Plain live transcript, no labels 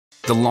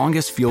The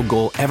longest field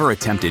goal ever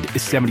attempted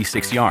is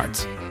 76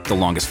 yards. The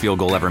longest field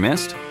goal ever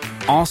missed?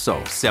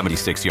 Also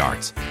 76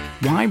 yards.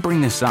 Why bring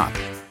this up?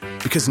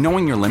 Because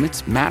knowing your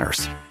limits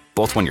matters,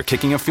 both when you're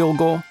kicking a field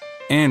goal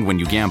and when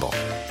you gamble.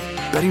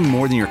 Betting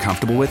more than you're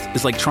comfortable with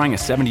is like trying a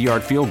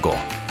 70-yard field goal.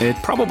 It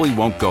probably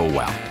won't go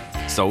well.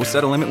 So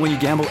set a limit when you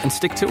gamble and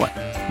stick to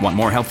it. Want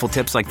more helpful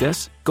tips like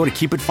this? Go to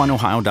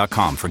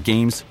keepitfunohio.com for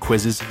games,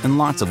 quizzes, and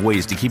lots of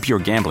ways to keep your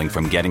gambling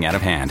from getting out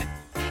of hand.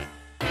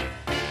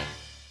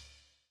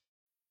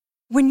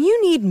 When you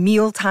need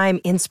mealtime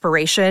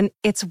inspiration,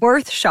 it's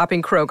worth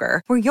shopping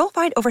Kroger, where you'll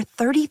find over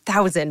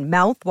 30,000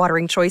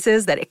 mouth-watering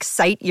choices that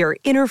excite your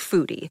inner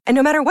foodie. And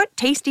no matter what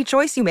tasty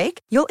choice you make,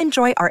 you'll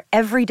enjoy our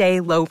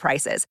everyday low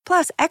prices,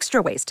 plus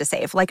extra ways to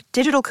save, like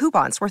digital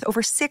coupons worth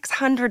over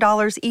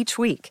 $600 each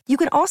week. You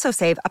can also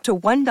save up to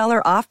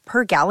 $1 off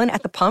per gallon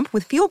at the pump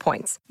with fuel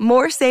points.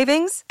 More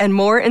savings and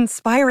more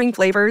inspiring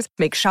flavors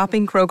make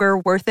shopping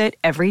Kroger worth it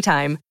every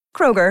time.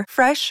 Kroger,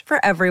 fresh for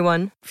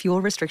everyone.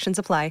 Fuel restrictions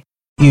apply.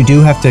 You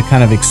do have to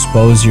kind of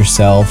expose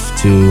yourself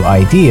to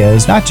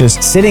ideas, not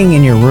just sitting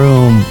in your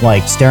room,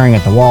 like staring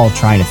at the wall,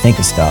 trying to think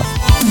of stuff.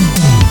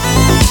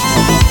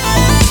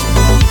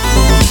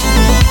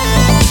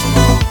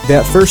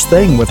 That first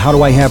thing with how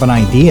do I have an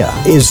idea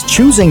is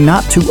choosing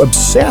not to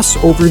obsess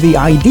over the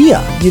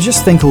idea. You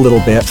just think a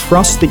little bit,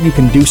 trust that you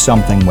can do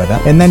something with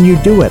it, and then you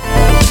do it.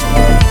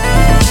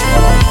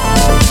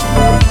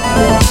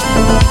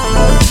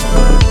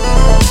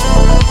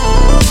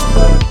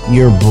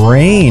 Your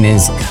brain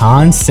is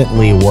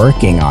constantly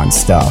working on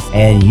stuff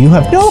and you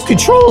have no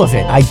control of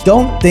it. I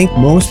don't think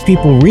most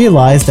people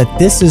realize that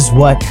this is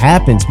what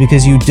happens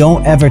because you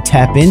don't ever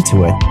tap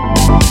into it.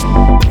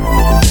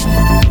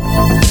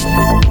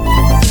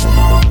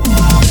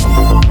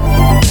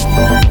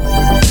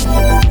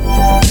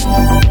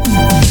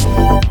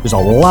 There's a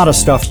lot of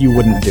stuff you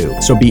wouldn't do.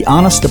 So be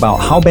honest about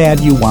how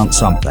bad you want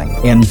something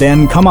and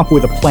then come up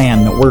with a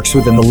plan that works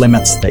within the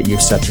limits that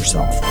you've set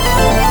yourself.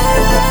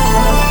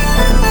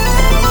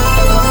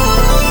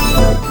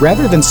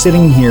 Rather than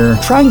sitting here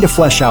trying to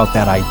flesh out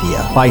that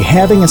idea, by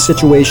having a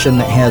situation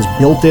that has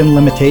built-in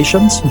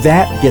limitations,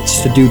 that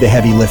gets to do the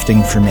heavy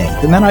lifting for me.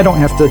 And then I don't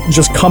have to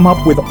just come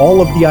up with all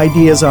of the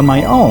ideas on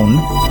my own.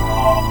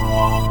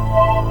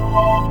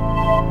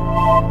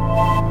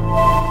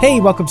 Hey,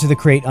 welcome to The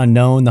Create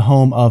Unknown, the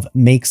home of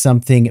Make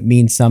Something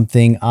Mean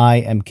Something. I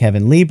am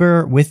Kevin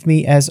Lieber. With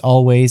me, as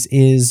always,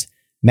 is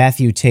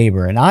Matthew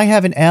Tabor. And I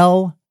have an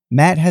L,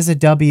 Matt has a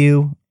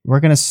W. We're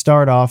going to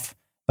start off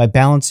by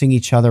balancing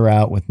each other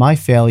out with my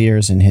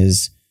failures and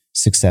his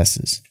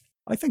successes.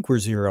 I think we're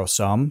zero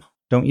sum,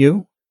 don't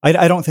you?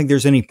 I don't think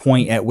there's any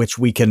point at which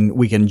we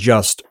can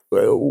just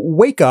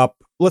wake up,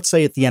 let's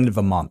say at the end of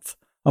a month.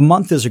 A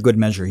month is a good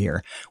measure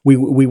here. We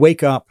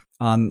wake up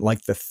on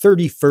like the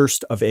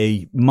 31st of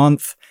a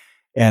month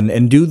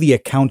and do the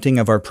accounting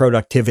of our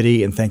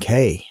productivity and think,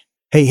 hey,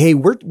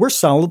 we're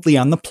solidly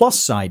on the plus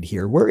side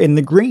here. We're in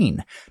the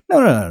green.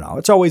 No.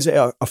 It's always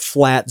a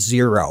flat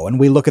zero. And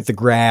we look at the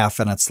graph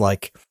and it's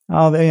like,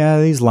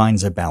 these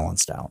lines are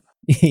balanced out.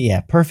 Yeah,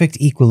 perfect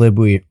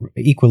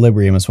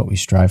equilibrium is what we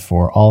strive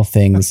for. All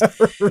things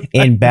right.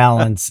 In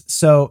balance.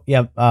 So,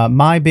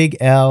 my big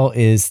L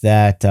is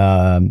that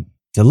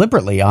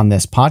deliberately on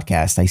this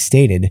podcast, I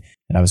stated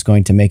that I was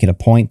going to make it a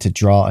point to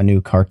draw a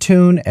new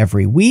cartoon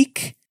every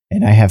week.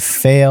 And I have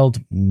failed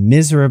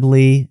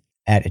miserably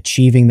at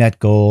achieving that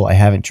goal. I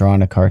haven't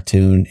drawn a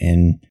cartoon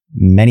in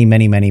many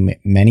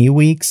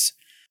weeks.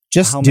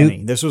 How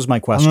many? This was my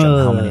question.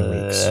 How many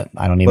weeks?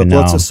 I don't even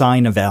know. Let's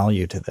assign a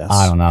value to this.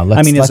 I don't know.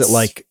 Is it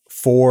like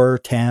 4,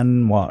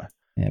 10, what?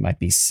 It might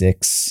be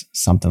 6,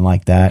 something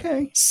like that.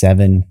 Okay.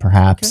 7,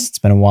 perhaps. Okay. It's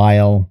been a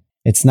while.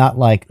 It's not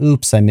like,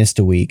 oops, I missed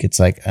a week. It's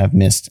like I've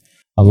missed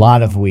a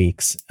lot of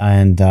weeks.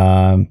 And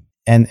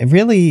it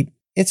really,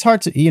 it's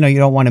hard to, you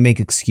don't want to make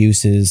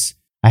excuses.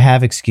 I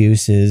have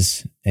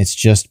excuses. It's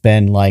just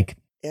been like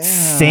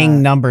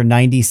thing number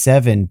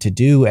 97 to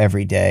do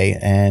every day.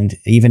 And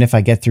even if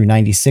I get through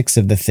 96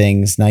 of the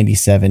things,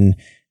 97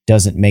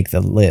 doesn't make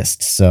the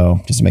list. So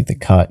doesn't make the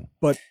cut.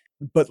 But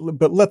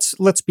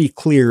let's be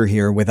clear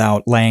here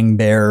without laying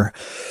bare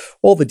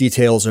all the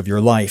details of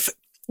your life.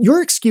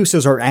 Your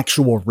excuses are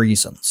actual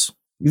reasons.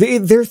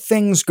 They're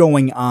things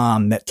going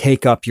on that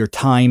take up your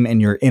time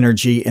and your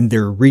energy, and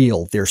they're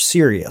real. They're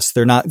serious.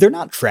 They're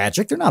not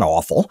tragic. They're not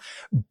awful,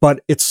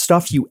 but it's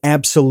stuff you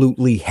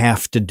absolutely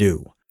have to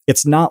do.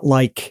 It's not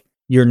like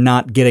you're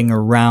not getting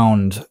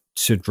around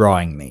to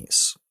drawing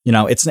these.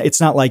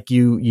 It's not like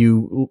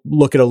you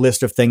look at a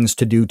list of things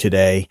to do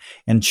today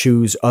and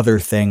choose other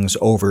things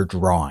over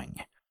drawing.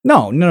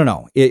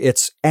 No.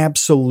 It's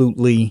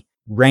absolutely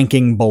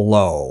ranking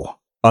below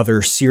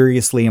other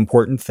seriously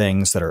important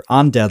things that are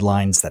on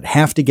deadlines that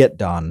have to get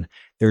done.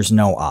 There's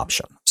no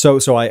option. So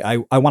I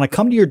want to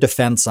come to your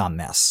defense on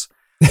this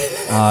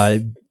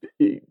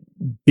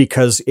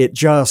because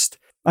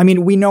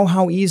we know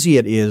how easy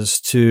it is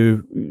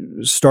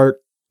to start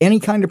any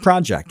kind of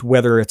project,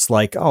 whether it's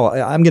like,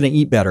 I'm going to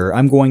eat better.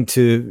 I'm going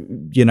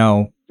to,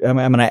 I'm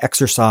going to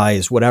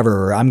exercise,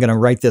 whatever, or I'm going to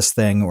write this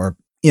thing, or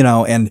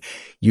and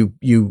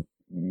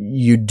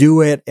you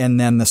do it, and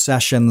then the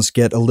sessions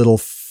get a little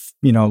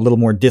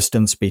more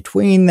distance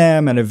between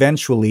them, and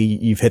eventually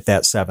you've hit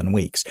that 7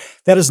 weeks.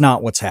 That is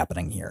not what's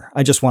happening here.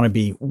 I just want to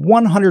be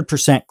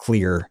 100%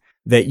 clear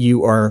that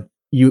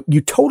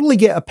you totally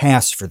get a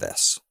pass for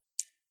this.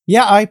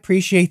 Yeah, I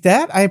appreciate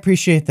that. I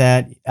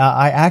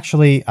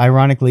actually,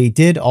 ironically,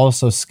 did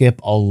also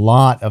skip a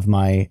lot of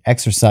my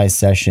exercise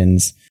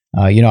sessions.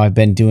 I've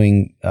been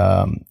doing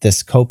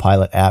this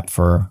Copilot app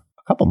for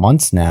a couple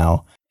months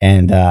now,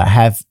 and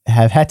have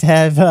had to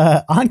have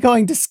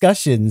ongoing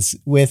discussions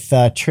with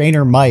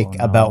trainer Mike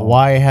about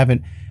why I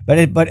haven't.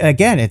 But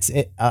again,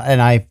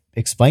 and I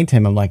explained to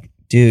him, I'm like,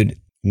 dude,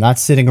 I'm not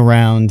sitting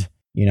around,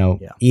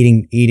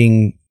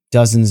 eating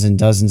dozens and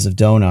dozens of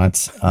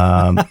donuts.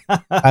 I'm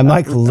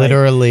like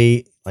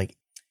literally like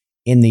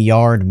in the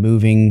yard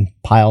moving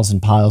piles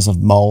and piles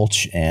of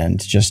mulch and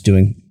just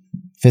doing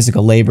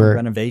physical labor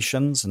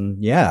renovations,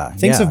 and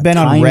things have been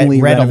on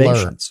red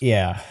alert.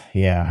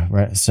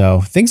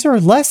 So things are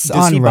less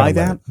on red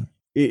alert.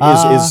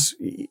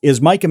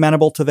 Is Mike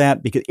amenable to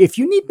that? Because if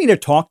you need me to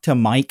talk to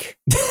Mike,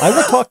 I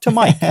will talk to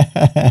Mike.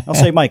 I'll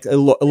say, Mike,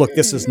 look,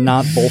 this is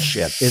not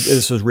bullshit.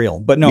 This is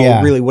real. But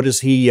no, really, what is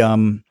he?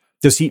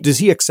 Does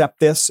he accept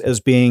this as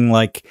being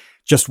like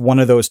just one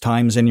of those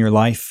times in your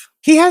life?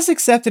 He has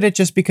accepted it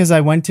just because I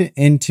went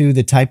into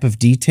the type of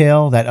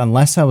detail that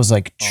unless I was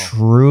like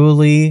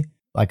truly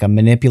like a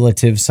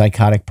manipulative,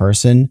 psychotic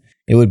person,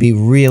 it would be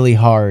really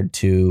hard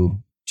to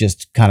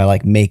just kind of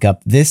like make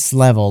up this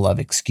level of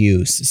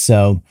excuse.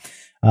 So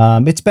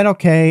it's been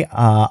okay.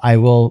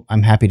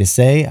 I'm happy to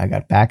say I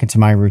got back into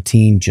my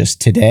routine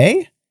just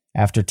today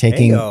after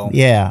taking,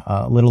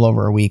 a little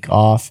over a week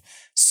off.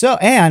 So,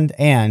 and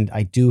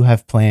I do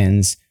have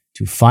plans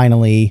to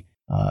finally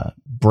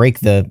break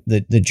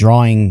the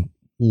drawing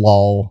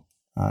lull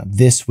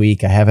this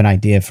week. I have an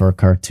idea for a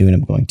cartoon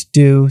I'm going to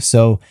do.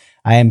 So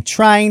I am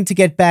trying to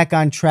get back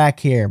on track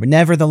here. But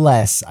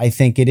nevertheless, I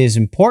think it is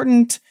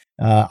important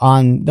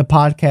on the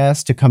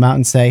podcast to come out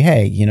and say,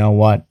 hey, you know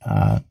what?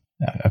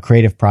 A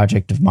creative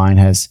project of mine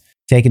has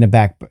taken a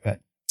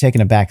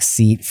back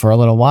seat for a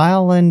little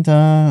while, and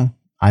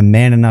I'm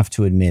man enough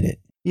to admit it.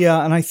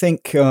 Yeah, and I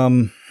think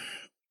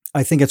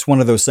it's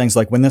one of those things,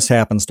 like when this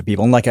happens to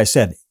people, and like I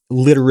said,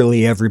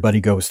 literally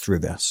everybody goes through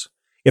this.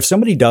 If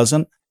somebody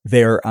doesn't,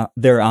 they're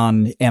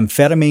on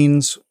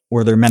amphetamines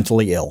or they're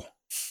mentally ill.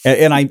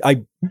 And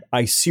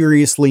I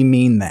seriously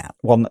mean that.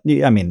 Well,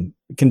 I mean,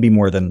 it can be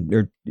more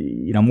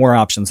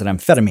options than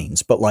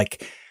amphetamines, but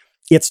like,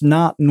 it's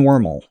not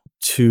normal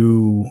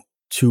to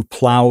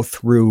plow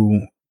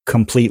through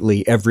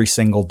completely every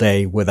single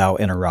day without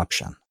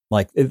interruption.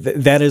 Like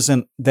that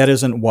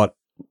isn't what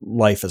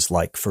life is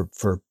like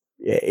for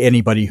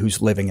anybody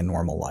who's living a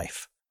normal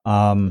life.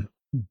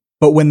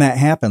 But when that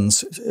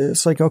happens,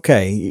 it's like,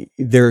 okay,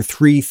 there are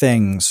 3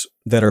 things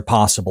that are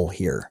possible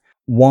here.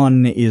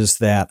 One is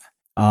that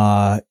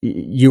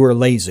you are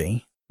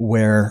lazy,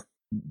 where,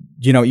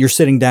 you're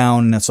sitting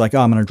down and it's like,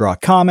 oh, I'm going to draw a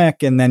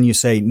comic. And then you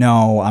say,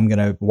 no, I'm going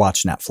to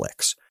watch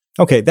Netflix.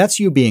 Okay, that's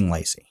you being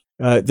lazy.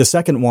 The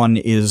second one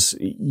is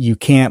you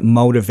can't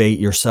motivate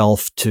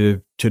yourself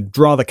to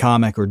draw the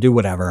comic or do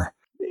whatever.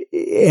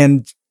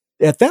 And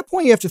at that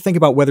point, you have to think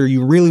about whether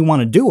you really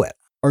want to do it.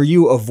 Are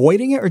you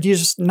avoiding it, or do you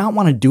just not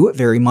want to do it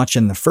very much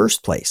in the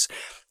first place?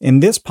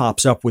 And this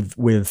pops up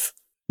with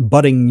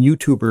budding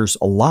YouTubers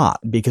a lot,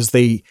 because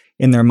they,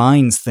 in their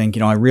minds, think,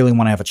 I really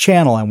want to have a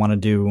channel. I want to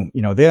do,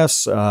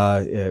 this,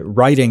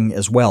 writing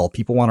as well.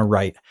 People want to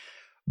write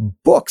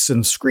books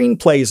and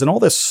screenplays and all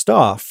this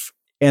stuff.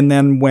 And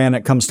then when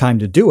it comes time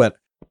to do it,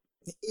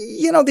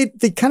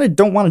 they kind of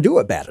don't want to do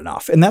it bad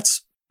enough. And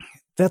that's,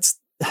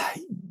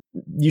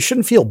 you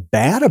shouldn't feel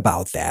bad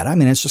about that. I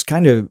mean, it's just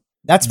kind of,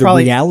 that's the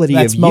probably reality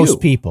that's of most you.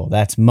 people.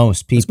 That's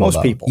most people. That's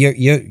most people.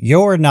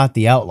 You're not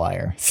the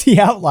outlier.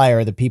 The outlier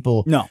are the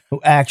people who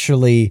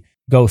actually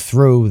go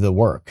through the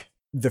work.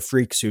 The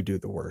freaks who do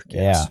the work.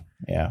 Yes.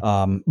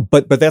 Yeah.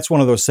 But that's one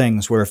of those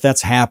things where if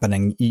that's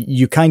happening,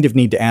 you kind of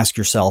need to ask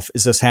yourself,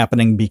 is this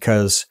happening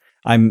because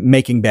I'm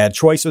making bad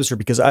choices, or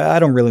because I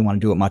don't really want to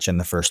do it much in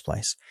the first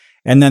place?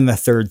 And then the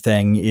third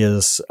thing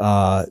is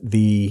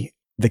the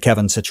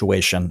Kevin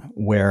situation,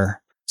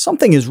 where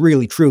something is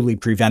really truly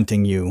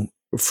preventing you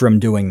from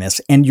doing this,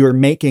 and you're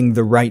making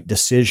the right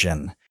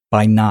decision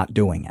by not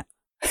doing it.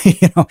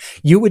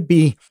 You would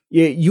be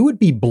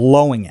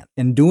blowing it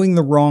and doing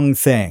the wrong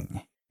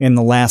thing in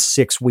the last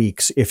 6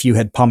 weeks if you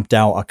had pumped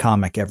out a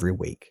comic every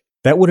week.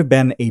 That would have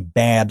been a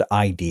bad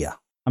idea.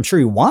 I'm sure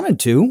you wanted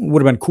to. It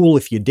would have been cool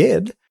if you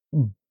did,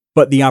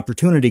 but the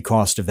opportunity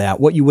cost of that,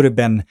 what you would have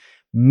been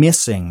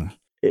missing,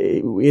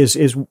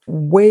 is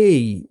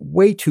way,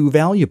 way too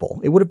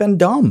valuable. It would have been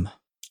dumb.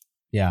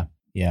 Yeah.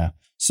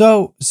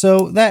 So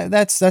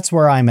that's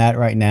where I'm at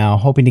right now,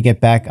 hoping to get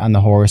back on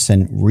the horse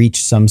and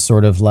reach some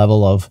sort of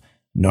level of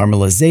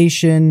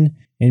normalization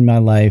in my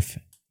life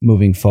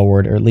moving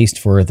forward, or at least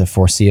for the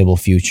foreseeable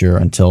future,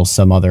 until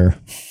some other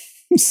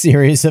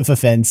series of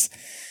events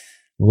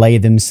lay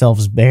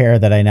themselves bare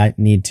that I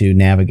need to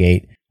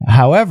navigate.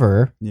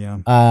 However, Yeah.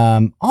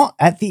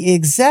 At the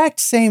exact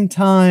same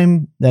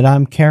time that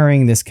I'm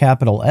carrying this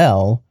capital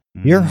L,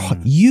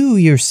 you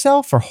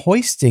yourself are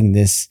hoisting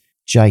this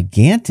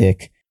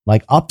gigantic,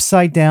 like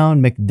upside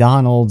down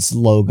McDonald's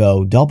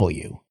logo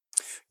W.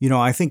 You know,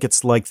 I think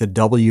it's like the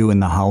W in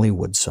the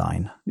Hollywood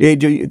sign.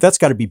 That's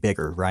got to be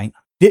bigger, right?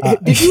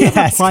 Did you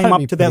ever climb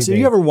up to that? Did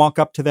you ever walk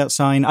up to that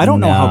sign? I don't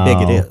know how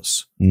big it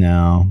is.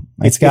 No,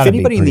 it's got to be.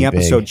 If anybody in the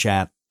episode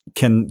chat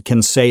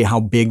can say how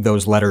big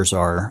those letters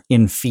are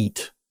in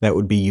feet, that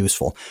would be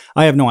useful.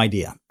 I have no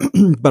idea,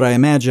 but I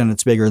imagine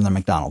it's bigger than the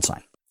McDonald's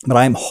sign. But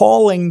I'm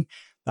hauling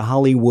the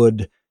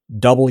Hollywood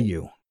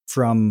W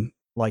from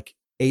like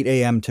 8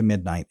 a.m. to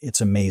midnight.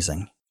 It's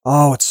amazing.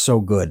 Oh, it's so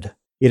good.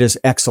 It is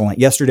excellent.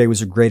 Yesterday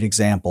was a great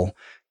example.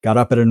 Got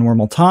up at a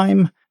normal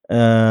time,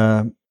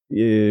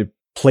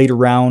 played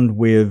around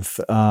with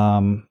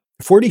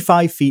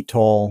 45 feet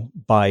tall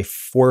by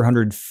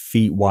 400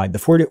 feet wide.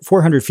 The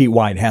 400 feet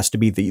wide has to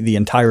be the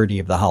entirety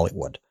of the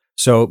Hollywood.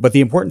 So, but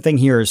the important thing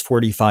here is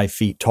 45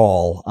 feet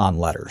tall on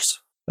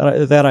letters.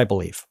 That I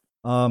believe.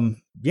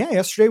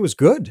 Yesterday was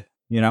good.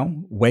 You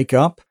know, wake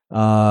up,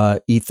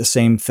 eat the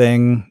same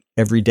thing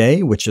every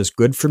day, which is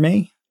good for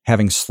me.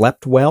 Having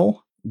slept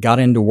well, got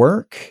into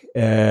work,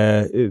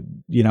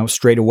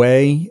 straight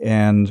away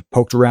and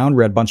poked around,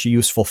 read a bunch of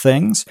useful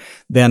things.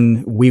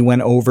 Then we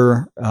went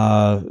over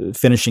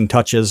finishing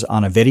touches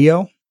on a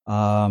video.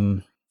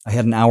 I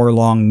had an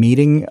hour-long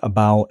meeting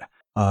about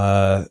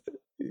that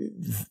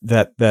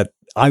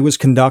I was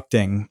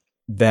conducting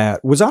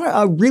that was on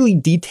a really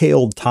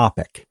detailed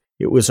topic.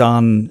 It was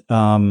on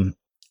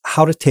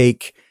how to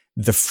take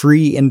the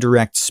free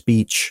indirect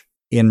speech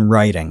in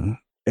writing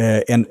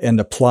and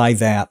apply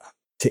that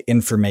to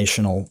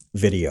informational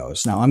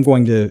videos. Now I'm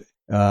going to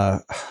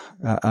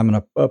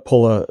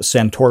pull a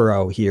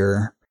Santoro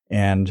here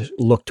and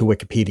look to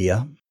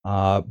Wikipedia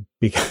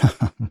because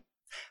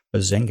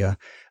bazinga,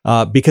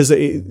 because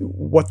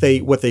what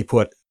they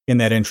put in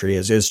that entry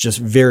is just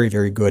very,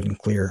 very good and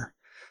clear.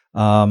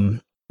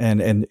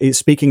 And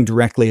speaking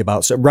directly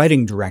about,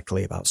 writing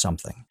directly about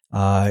something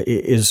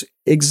is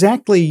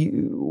exactly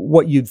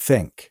what you'd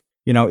think.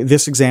 You know,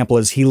 this example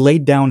is he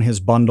laid down his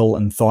bundle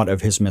and thought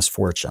of his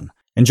misfortune.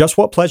 And just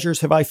what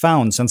pleasures have I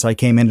found since I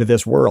came into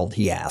this world,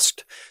 he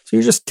asked. So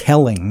you're just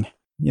telling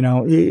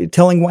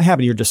what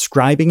happened. You're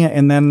describing it,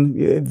 and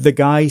then the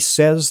guy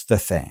says the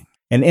thing.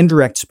 And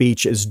indirect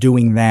speech is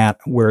doing that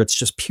where it's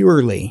just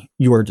purely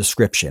your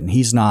description.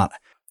 He's not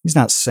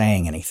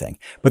saying anything.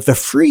 But the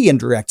free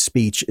indirect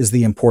speech is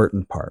the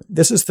important part.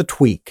 This is the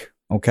tweak,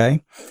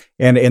 okay?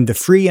 And the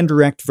free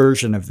indirect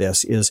version of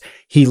this is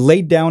he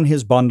laid down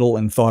his bundle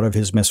and thought of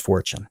his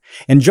misfortune.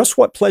 And just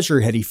what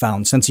pleasure had he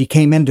found since he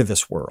came into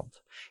this world?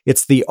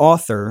 It's the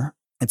author,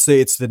 it's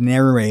the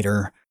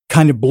narrator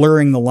kind of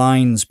blurring the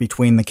lines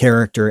between the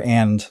character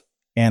and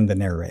the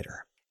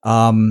narrator.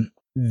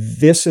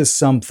 This is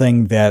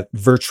something that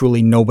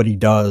virtually nobody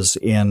does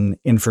in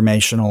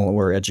informational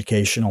or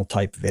educational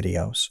type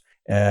videos.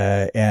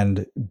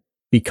 And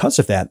because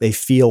of that, they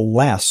feel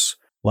less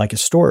like a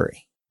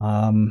story.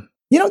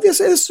 This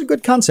is a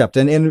good concept.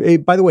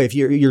 And by the way, if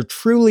you're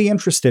truly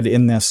interested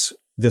in this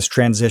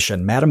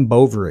transition, Madame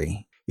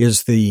Bovary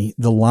is the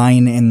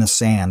line in the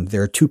sand.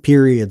 There are two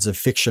periods of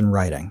fiction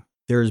writing.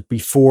 There's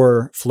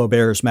before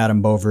Flaubert's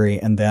Madame Bovary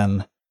and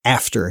then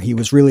after. He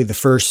was really the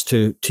first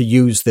to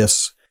use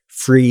this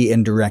free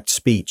indirect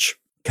speech,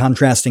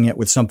 contrasting it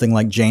with something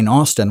like Jane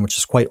Austen, which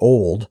is quite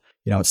old.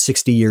 You know, it's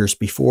 60 years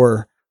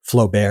before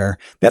Flaubert.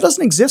 That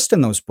doesn't exist in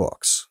those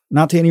books,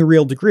 not to any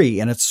real degree.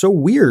 And it's so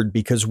weird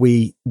because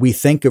we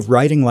think of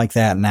writing like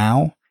that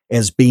now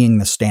as being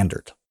the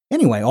standard.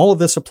 Anyway, all of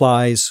this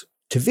applies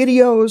to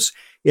videos.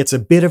 It's a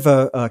bit of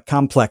a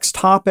complex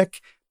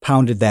topic,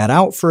 pounded that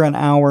out for an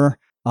hour.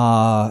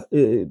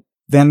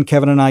 Then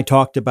Kevin and I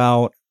talked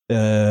about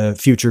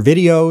future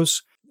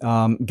videos.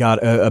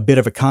 Got a bit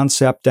of a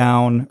concept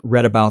down,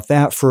 read about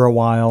that for a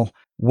while,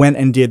 went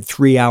and did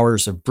 3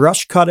 hours of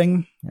brush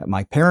cutting at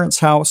my parents'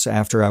 house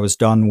after I was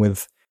done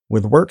with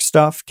work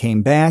stuff,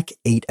 came back,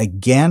 ate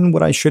again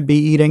what I should be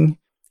eating,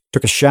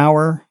 took a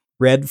shower,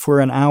 read for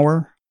an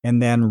hour, and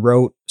then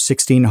wrote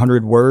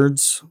 1,600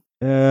 words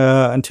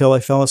until I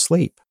fell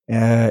asleep.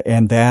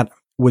 And that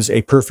was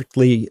a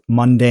perfectly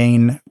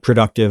mundane,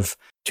 productive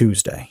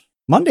Tuesday.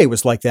 Monday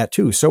was like that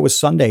too. So was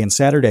Sunday and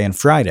Saturday and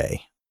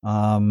Friday.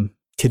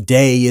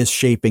 Today is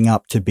shaping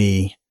up to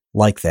be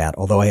like that,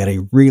 although I had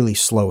a really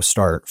slow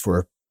start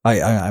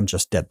I'm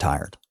just dead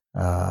tired.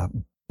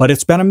 But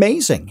it's been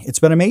amazing. It's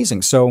been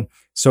amazing. So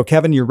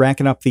Kevin, you're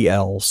racking up the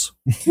L's.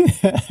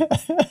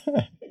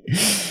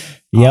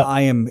 Yeah.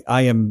 I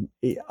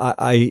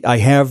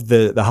have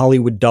the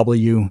Hollywood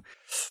W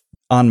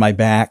on my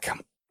back.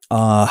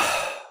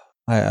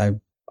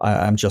 I'm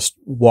just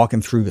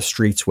walking through the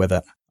streets with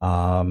it.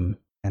 And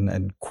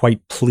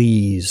quite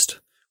pleased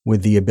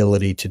with the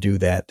ability to do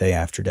that day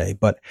after day.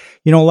 But,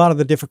 a lot of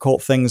the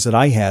difficult things that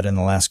I had in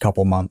the last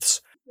couple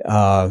months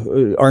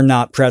are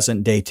not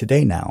present day to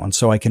day now. And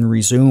so I can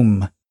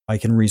resume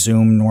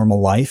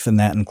normal life, and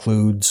that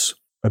includes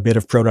a bit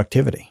of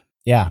productivity.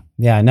 Yeah.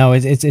 No,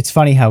 it's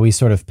funny how we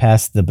sort of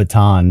passed the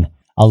baton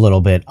a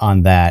little bit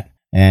on that.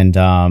 And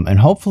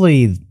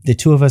hopefully the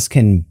two of us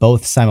can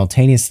both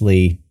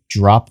simultaneously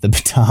drop the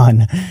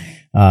baton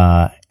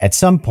at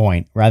some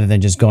point rather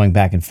than just going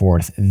back and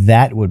forth.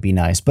 That would be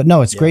nice. But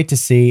no, it's great to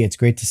see. It's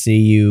great to see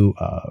you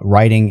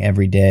writing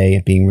every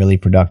day, being really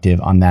productive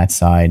on that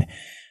side.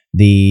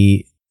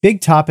 The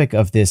big topic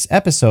of this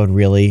episode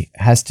really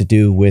has to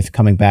do with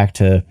coming back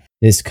to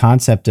this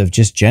concept of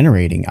just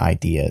generating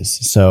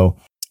ideas. So,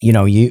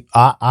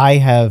 I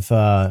have,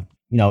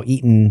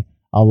 eaten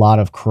a lot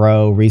of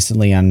crow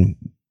recently on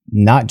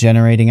not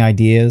generating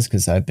ideas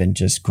because I've been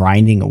just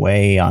grinding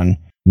away on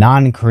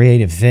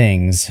non-creative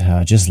things,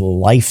 just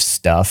life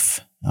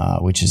stuff,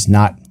 which is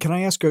not. Can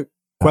I ask a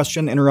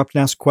question, interrupt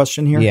and ask a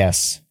question here?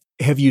 Yes.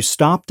 Have you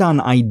stopped on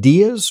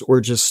ideas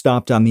or just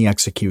stopped on the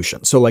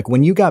execution? So like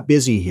when you got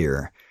busy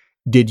here,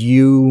 did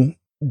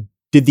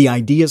the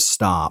ideas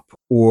stop,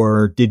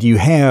 or did you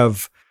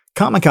have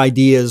comic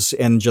ideas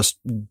and just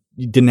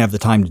you didn't have the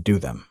time to do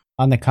them?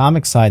 On the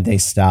comic side, they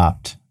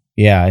stopped.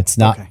 Yeah, it's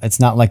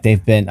not like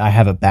I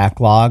have a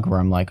backlog where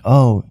I'm like,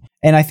 oh,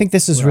 and I think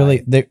this is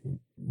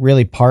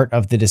really part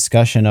of the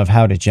discussion of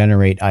how to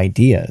generate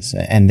ideas.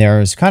 And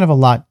there's kind of a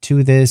lot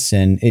to this,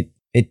 and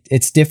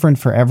it's different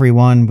for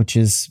everyone, which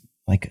is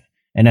like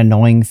an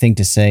annoying thing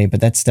to say, but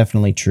that's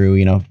definitely true.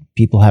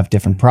 People have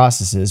different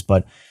processes,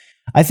 but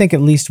I think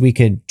at least we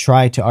could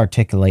try to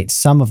articulate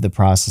some of the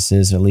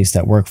processes, at least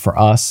that work for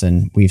us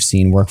and we've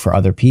seen work for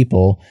other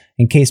people,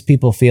 in case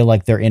people feel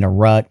like they're in a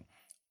rut,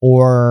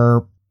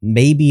 or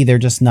maybe they're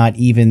just not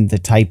even the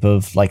type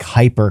of like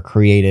hyper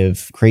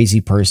creative, crazy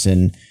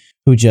person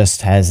who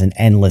just has an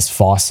endless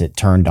faucet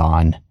turned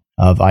on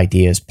of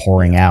ideas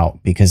pouring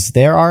out, because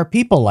there are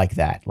people like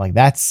that. Like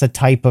that's a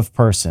type of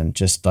person,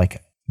 just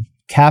like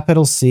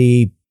capital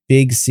C,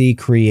 big C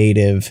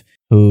creative,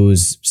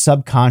 whose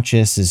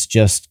subconscious is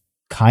just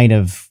kind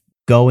of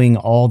going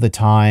all the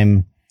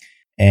time.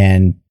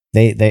 And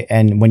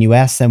and when you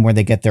ask them where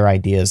they get their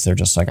ideas, they're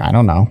just like, I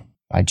don't know.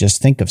 I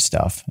just think of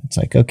stuff. It's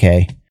like,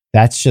 okay,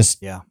 that's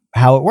just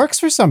how it works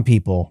for some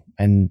people.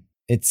 And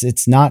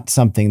it's not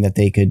something that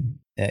they could,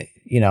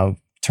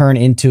 turn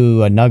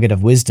into a nugget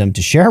of wisdom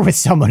to share with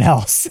someone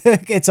else.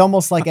 It's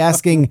almost like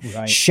asking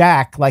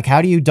Shaq, like, how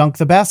do you dunk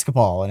the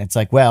basketball? And it's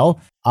like, well,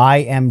 I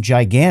am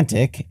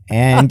gigantic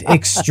and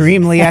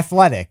extremely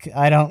athletic.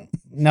 I don't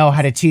know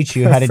how to teach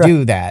you how to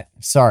do that.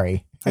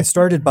 Sorry. I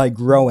started by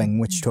growing,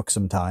 which took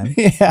some time.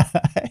 Yeah.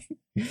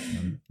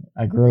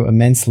 I grew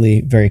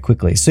immensely very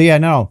quickly. So yeah,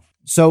 no.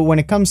 So when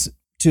it comes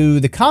to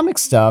the comic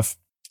stuff,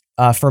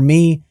 for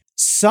me,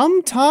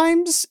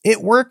 sometimes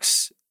it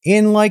works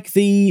in like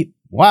the,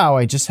 wow,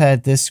 I just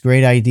had this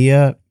great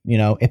idea,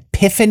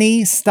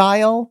 epiphany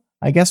style,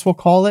 I guess we'll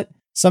call it.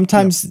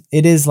 Sometimes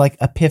it is like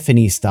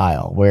epiphany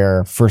style,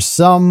 where for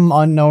some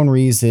unknown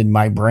reason,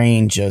 my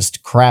brain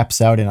just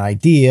craps out an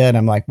idea and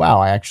I'm like,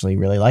 wow, I actually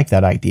really like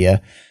that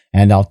idea.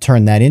 And I'll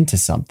turn that into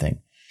something.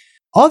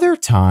 Other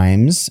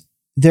times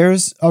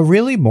there's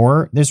really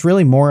more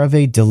of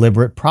a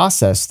deliberate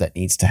process that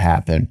needs to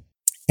happen.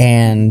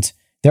 And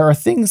there are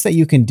things that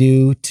you can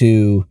do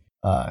to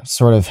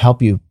sort of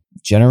help you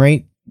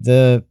generate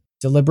the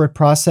deliberate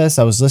process.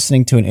 I was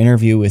listening to an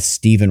interview with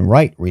Stephen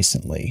Wright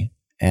recently.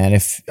 And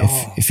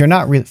if you're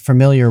not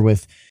familiar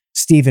with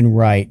Stephen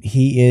Wright,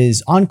 he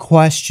is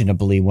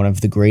unquestionably one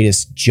of the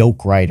greatest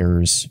joke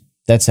writers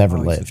that's ever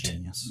lived.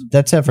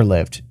 That's ever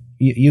lived.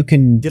 You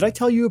can. Did I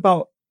tell you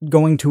about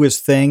going to his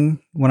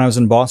thing when I was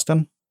in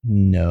Boston?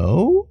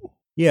 No.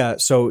 Yeah.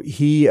 So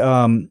he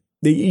came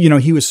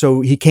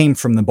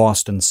from the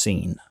Boston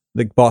scene,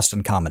 the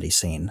Boston comedy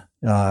scene,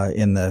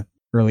 in the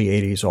early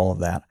 80s, all of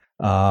that.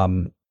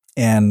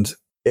 And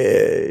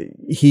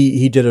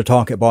he did a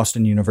talk at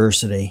Boston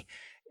University,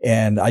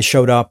 and I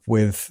showed up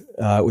with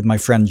my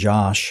friend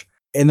Josh,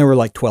 and there were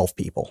like 12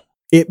 people.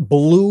 It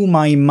blew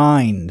my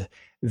mind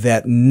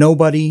that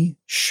nobody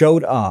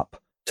showed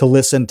up to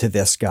listen to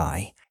this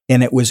guy.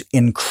 And it was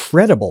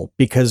incredible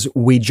because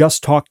we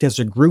just talked as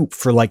a group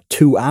for like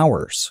 2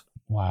 hours.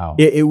 Wow.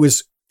 It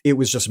was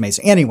just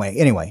amazing.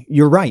 Anyway,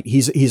 you're right.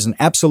 He's an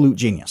absolute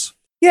genius.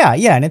 Yeah.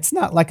 And it's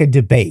not like a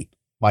debate.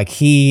 Like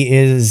he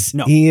is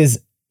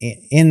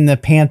in the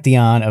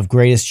pantheon of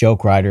greatest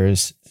joke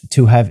writers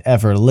to have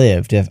ever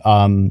lived. If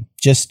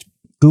just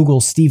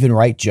Google Stephen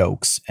Wright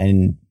jokes,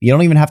 and you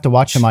don't even have to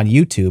watch him on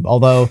YouTube.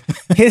 Although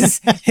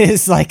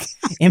his like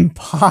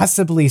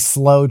impossibly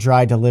slow,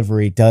 dry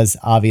delivery does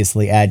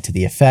obviously add to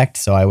the effect.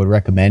 So I would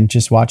recommend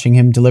just watching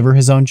him deliver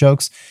his own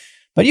jokes.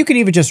 But you can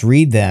even just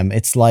read them.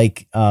 It's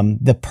like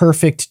the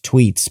perfect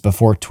tweets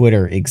before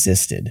Twitter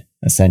existed,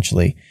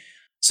 essentially.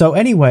 So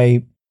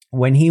anyway,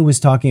 when he was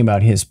talking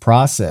about his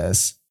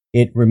process,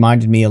 it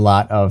reminded me a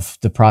lot of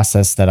the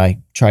process that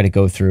I try to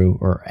go through,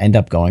 or end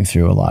up going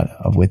through a lot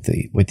of with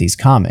these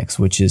comics,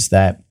 which is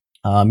that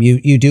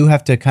you do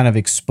have to kind of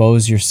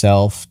expose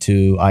yourself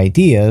to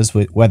ideas,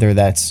 whether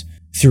that's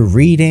through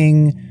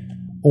reading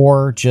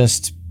or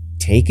just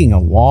taking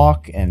a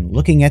walk and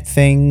looking at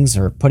things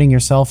or putting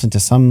yourself into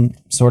some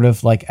sort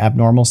of like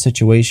abnormal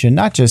situation,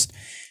 not just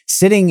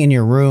sitting in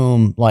your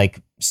room,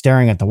 like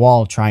staring at the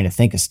wall, trying to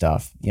think of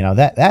stuff,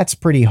 that's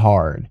pretty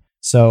hard.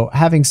 So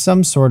having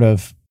some sort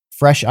of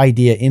fresh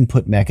idea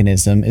input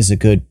mechanism is a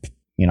good,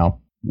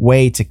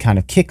 way to kind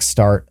of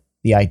kickstart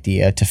the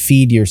idea, to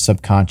feed your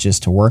subconscious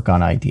to work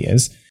on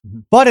ideas.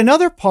 But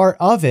another part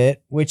of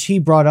it, which he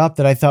brought up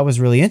that I thought was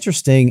really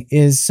interesting,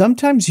 is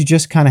sometimes you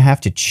just kind of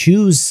have to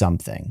choose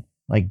something.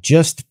 Like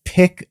just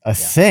pick a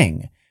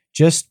thing,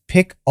 just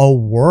pick a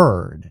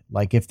word.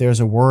 Like if there's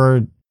a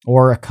word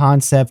or a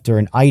concept or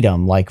an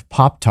item like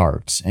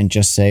Pop-Tarts, and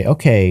just say,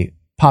 okay,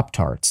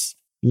 Pop-Tarts,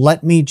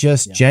 let me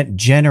just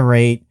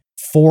generate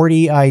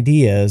 40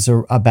 ideas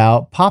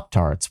about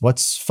Pop-Tarts.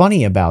 What's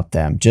funny about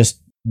them?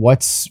 Just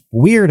what's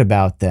weird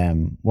about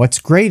them? What's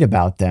great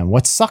about them?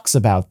 What sucks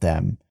about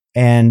them?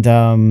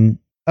 And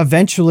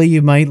eventually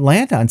you might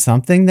land on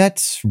something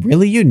that's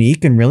really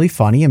unique and really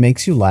funny and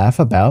makes you laugh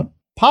about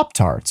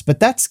Pop-Tarts. But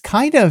that's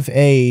kind of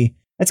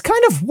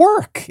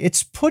work.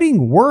 It's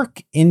putting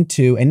work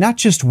into, and not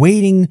just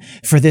waiting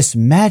for this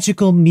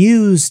magical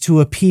muse to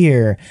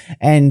appear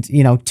and,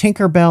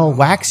 Tinkerbell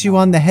whacks you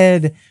on the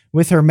head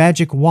with her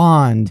magic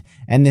wand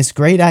and this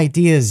great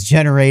idea is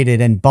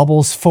generated and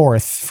bubbles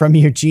forth from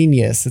your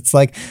genius. It's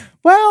like,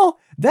 well,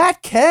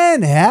 that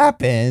can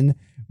happen.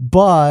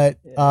 But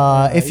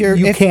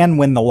if can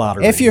win the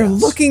lottery, if you're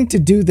looking to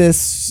do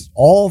this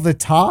all the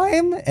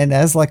time and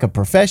as like a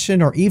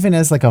profession or even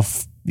as like a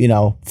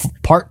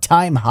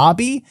part-time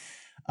hobby,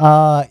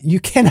 you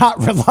cannot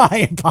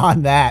rely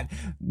upon that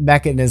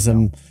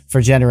mechanism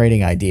for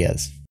generating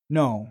ideas.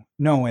 No,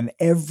 and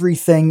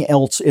everything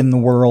else in the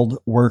world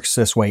works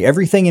this way.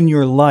 Everything in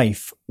your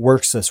life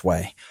works this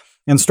way.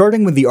 And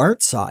starting with the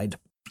art side,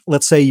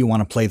 let's say you want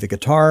to play the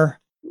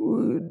guitar.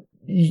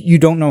 You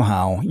don't know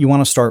how. You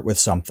want to start with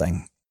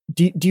something.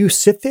 Do you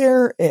sit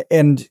there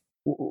and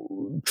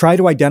try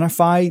to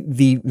identify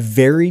the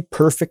very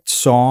perfect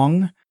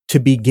song to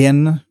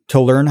begin to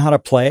learn how to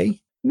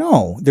play?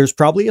 No, there's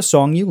probably a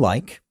song you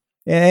like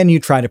and you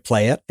try to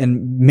play it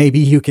and maybe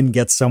you can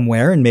get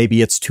somewhere and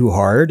maybe it's too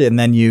hard. And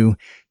then you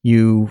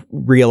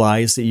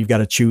realize that you've got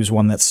to choose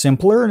one that's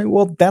simpler. And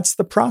well, that's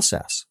the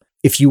process.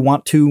 If you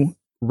want to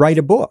write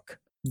a book,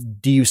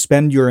 do you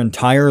spend your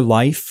entire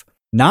life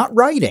not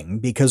writing?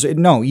 Because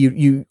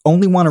you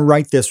only want to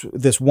write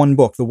this one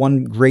book, the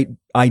one great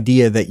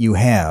idea that you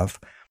have,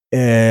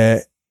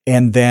 and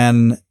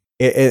then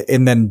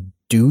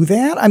do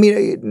that. I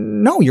mean,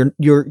 no,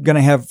 you're going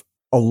to have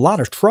a lot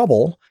of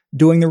trouble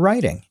doing the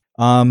writing.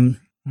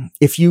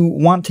 If you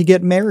want to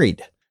get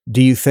married,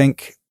 do you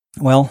think,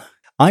 well,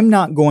 I'm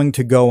not going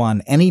to go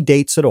on any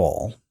dates at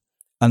all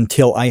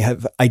until I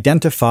have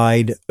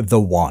identified the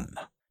one?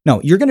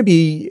 No, you're going to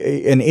be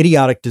an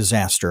idiotic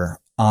disaster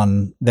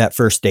on that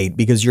first date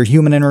because your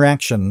human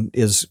interaction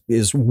is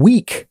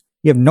weak.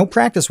 You have no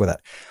practice with it.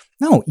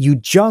 No, you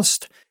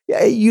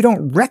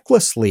don't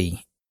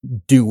recklessly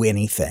do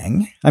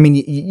anything. I mean,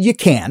 you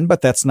can,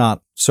 but that's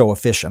not so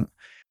efficient.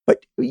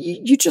 But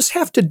you just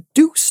have to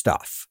do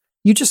stuff.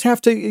 You just have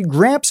to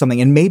grab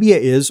something, and maybe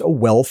it is a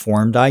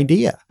well-formed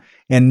idea,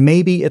 and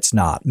maybe it's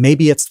not.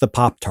 Maybe it's the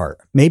Pop-Tart.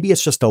 Maybe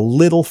it's just a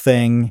little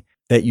thing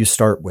that you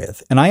start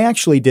with. And I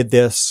actually did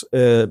this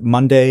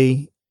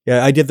Monday.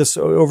 I did this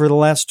over the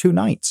last 2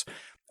 nights.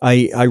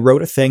 I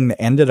wrote a thing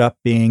that ended up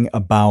being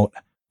about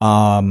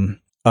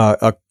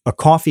a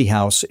coffee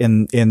house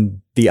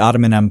in the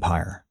Ottoman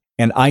Empire.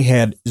 And I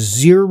had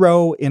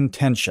zero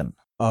intention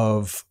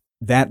of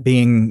that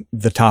being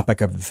the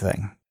topic of the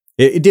thing.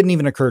 It didn't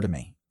even occur to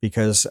me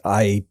because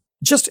I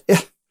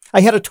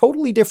had a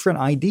totally different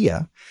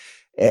idea.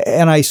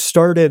 And I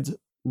started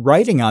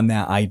writing on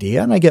that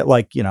idea and I get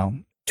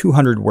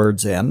 200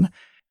 words in.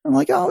 I'm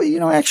like,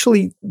 oh,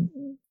 actually,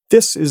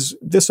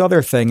 this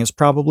other thing is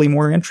probably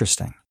more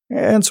interesting.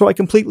 And so I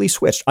completely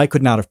switched. I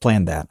could not have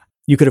planned that.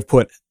 You could have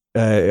put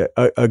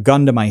a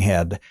gun to my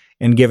head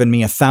and given me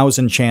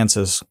 1,000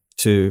 chances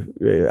to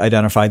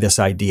identify this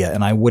idea,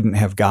 and I wouldn't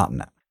have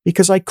gotten it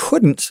because I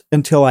couldn't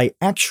until I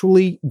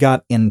actually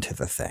got into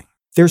the thing.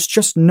 There's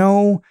just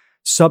no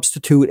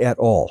substitute at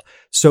all.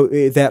 So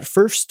that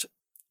first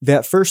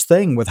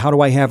thing with how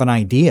do I have an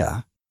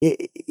idea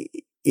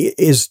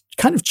is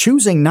kind of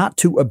choosing not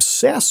to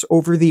obsess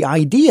over the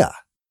idea.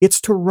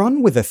 It's to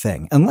run with a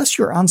thing, unless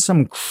you're on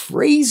some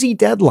crazy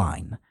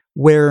deadline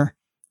where,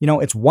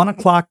 it's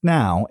 1:00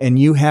 now and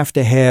you have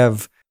to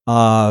have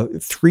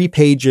 3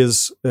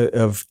 pages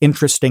of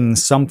interesting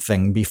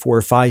something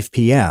before 5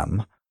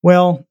 p.m.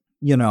 Well,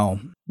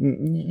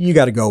 you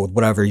got to go with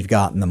whatever you've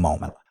got in the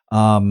moment.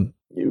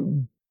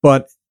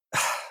 But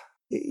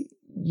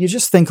you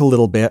just think a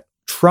little bit,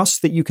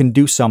 trust that you can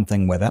do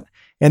something with it,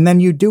 and then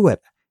you do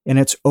it. And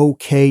it's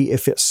okay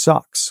if it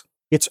sucks.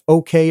 It's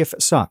okay if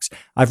it sucks.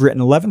 I've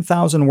written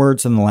 11,000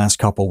 words in the last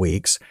couple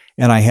weeks,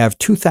 and I have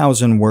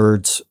 2,000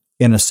 words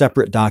in a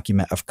separate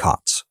document of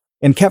cuts.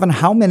 And Kevin,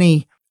 how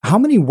many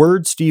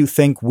words do you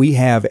think we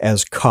have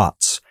as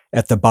cuts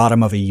at the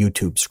bottom of a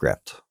YouTube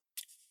script?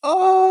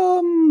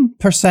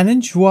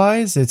 Percentage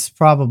wise, it's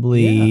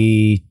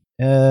probably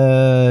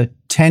 10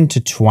 to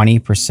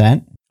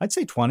 20%. I'd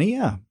say 20,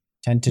 yeah.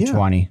 10 to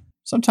 20.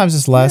 Sometimes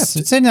it's less.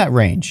 It's in that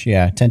range.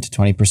 Yeah, 10 to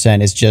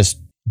 20% is just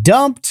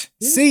dumped.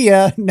 See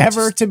ya.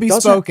 Never to be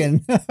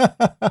spoken.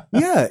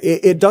 Yeah,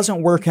 it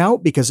doesn't work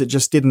out because it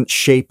just didn't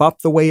shape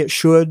up the way it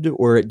should,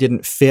 or it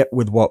didn't fit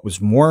with what was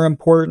more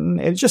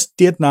important. It just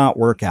did not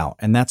work out,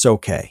 and that's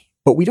okay.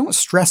 But we don't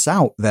stress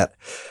out that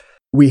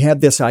we had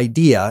this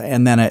idea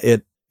and then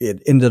it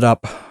ended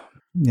up,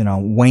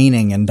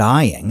 waning and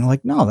dying.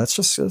 Like, no,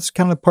 that's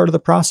kind of part of the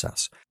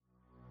process.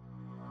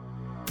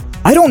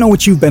 I don't know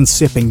what you've been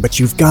sipping, but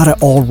you've got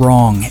it all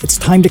wrong. It's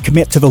time to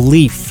commit to the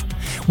Leaf.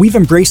 We've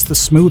embraced the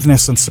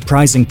smoothness and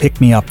surprising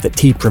pick-me-up that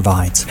tea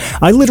provides.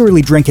 I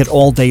literally drink it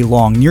all day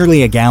long,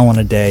 nearly a gallon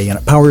a day, and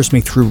it powers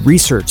me through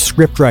research,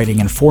 script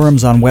writing, and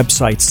forums on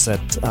websites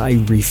that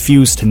I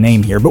refuse to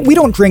name here. But we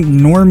don't drink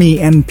normie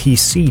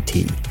NPC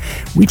tea.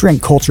 We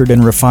drink cultured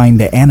and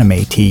refined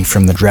anime tea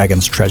from the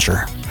Dragon's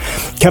Treasure.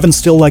 Kevin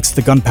still likes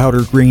the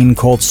gunpowder green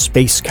called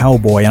Space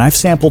Cowboy, and I've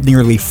sampled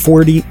nearly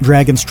 40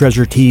 Dragon's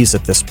Treasure teas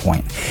at this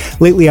point.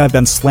 Lately, I've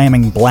been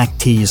slamming black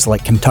teas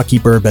like Kentucky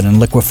Bourbon and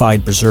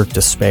Liquefied Berserk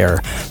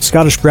Despair.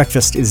 Scottish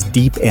Breakfast is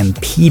deep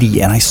and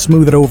peaty, and I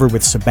smooth it over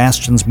with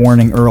Sebastian's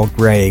Morning Earl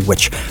Grey,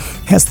 which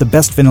has the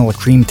best vanilla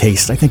cream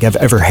taste I think I've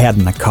ever had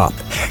in a cup.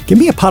 Give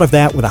me a pot of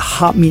that with a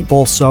hot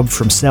meatball sub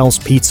from Sal's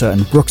Pizza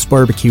and Brooks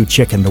Barbecue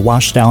Chicken to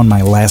wash down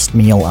my last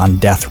meal on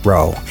death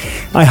row.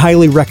 I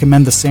highly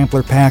recommend the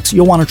sampler packs.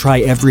 You'll want to try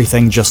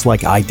everything just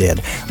like I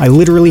did. I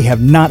literally have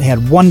not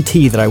had one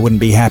tea that I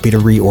wouldn't be happy to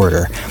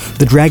reorder.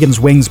 The Dragon's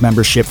Wings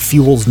membership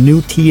fuels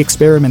new tea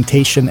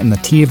experimentation, and the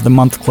Tea of the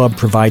Month Club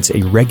provides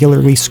a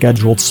regularly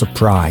scheduled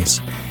surprise.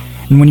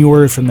 And when you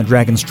order from the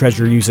Dragon's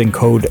Treasure using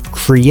code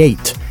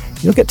CREATE,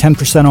 you'll get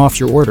 10% off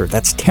your order.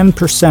 That's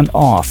 10%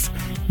 off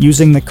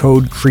using the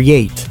code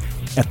CREATE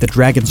at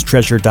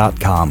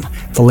thedragonstreasure.com.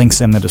 The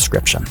link's in the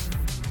description.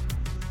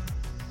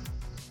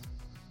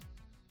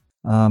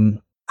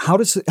 How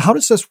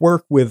does this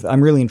work with,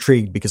 I'm really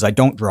intrigued because I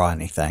don't draw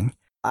anything.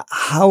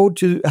 How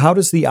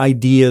does the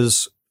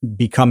ideas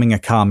becoming a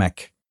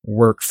comic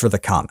work for the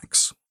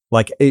comics?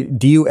 Like,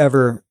 do you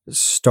ever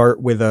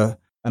start with an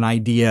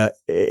idea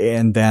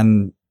and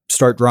then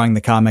start drawing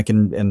the comic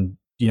and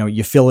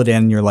you fill it in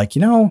and you're like,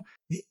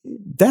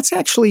 that's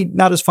actually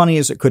not as funny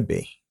as it could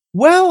be?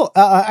 Well,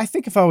 I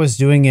think if I was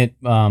doing it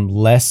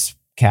less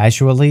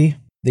casually,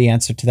 the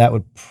answer to that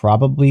would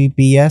probably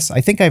be yes. I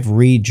think I've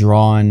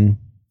redrawn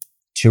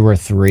 2 or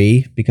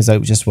 3 because I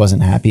just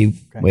wasn't happy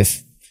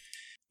with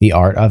the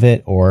art of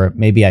it, or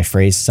maybe I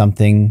phrased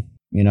something,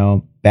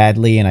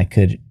 badly and I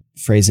could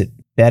phrase it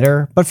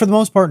better. But for the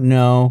most part,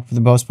 no. For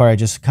the most part, I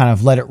just kind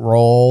of let it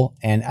roll,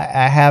 and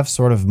I have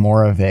sort of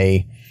more of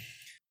a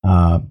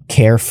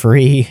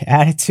carefree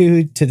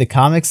attitude to the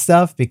comic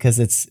stuff because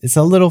it's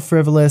a little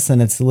frivolous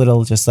and it's a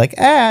little just like,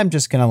 I'm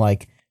just gonna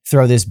like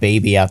throw this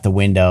baby out the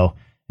window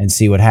and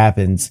see what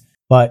happens.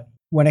 But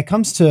when it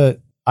comes to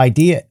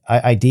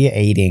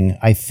ideating,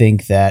 I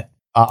think that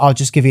I'll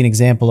just give you an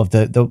example of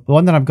the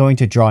one that I'm going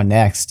to draw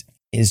next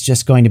is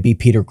just going to be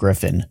Peter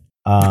Griffin.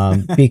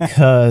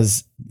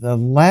 Because the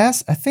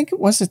last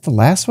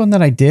one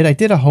that I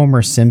did a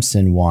Homer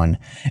Simpson one,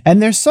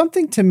 and there's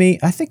something to me,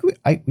 I think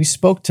we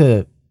spoke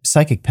to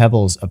Psychic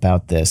Pebbles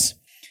about this.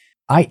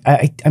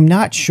 I'm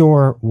not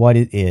sure what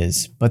it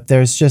is, but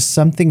there's just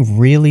something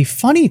really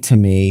funny to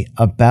me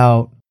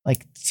about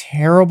like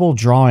terrible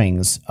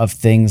drawings of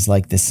things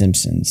like The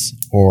Simpsons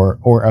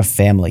or of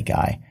Family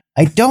Guy.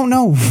 I don't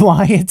know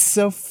why it's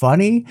so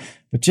funny,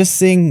 but just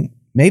seeing,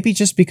 maybe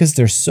just because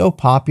they're so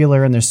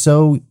popular and they're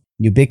so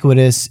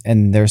ubiquitous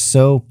and they're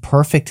so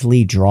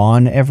perfectly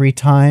drawn every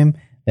time,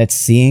 that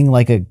seeing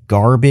like a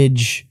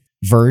garbage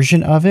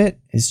version of it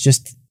is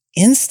just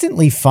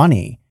instantly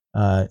funny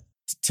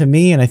to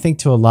me, and I think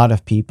to a lot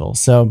of people.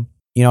 So,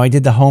 I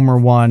did the Homer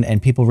one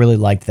and people really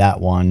liked that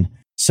one.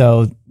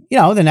 So,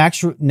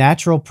 the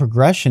natural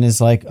progression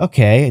is like,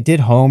 okay, I did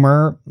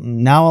Homer,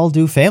 now I'll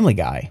do Family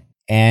Guy.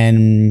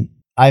 And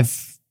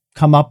I've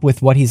come up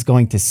with what he's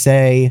going to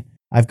say.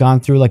 I've gone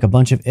through like a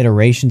bunch of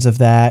iterations of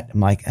that. I'm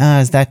like,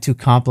 is that too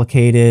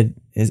complicated?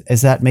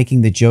 Is that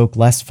making the joke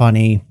less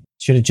funny?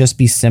 Should it just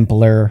be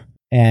simpler?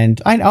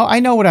 And I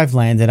know what I've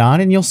landed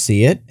on, and you'll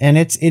see it. And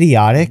it's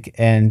idiotic.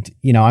 And,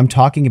 I'm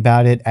talking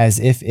about it as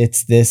if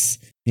it's this,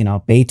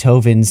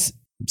 Beethoven's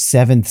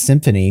 7th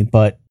Symphony,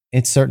 but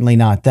it's certainly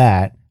not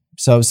that.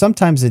 So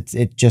sometimes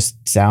it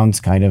just sounds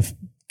kind of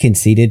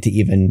conceited to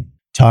even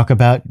talk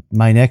about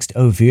my next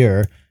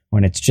oeuvre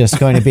when it's just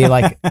going to be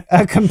like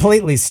a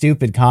completely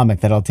stupid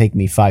comic that'll take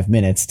me 5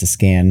 minutes to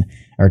scan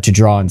or to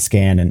draw and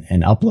scan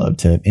and upload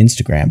to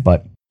Instagram.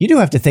 But you do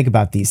have to think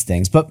about these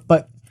things.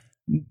 But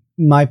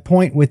my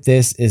point with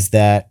this is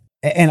that,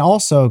 and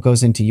also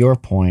goes into your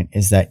point,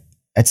 is that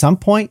at some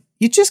point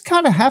you just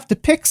kind of have to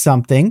pick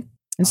something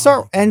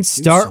and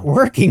start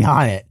working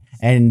on it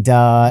and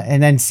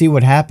then see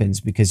what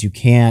happens, because you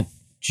can't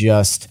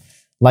just,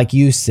 like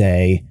you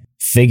say,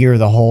 figure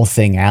the whole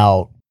thing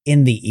out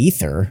in the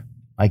ether.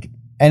 Like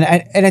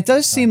And it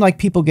does seem like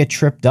people get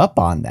tripped up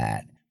on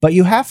that, but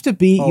you have to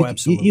be,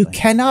 you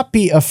cannot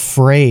be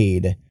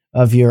afraid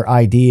of your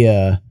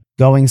idea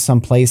going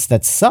someplace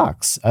that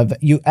sucks.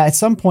 At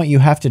some point you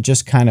have to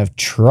just kind of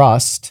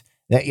trust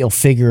that you'll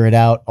figure it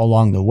out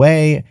along the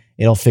way.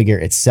 It'll figure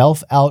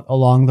itself out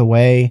along the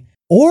way,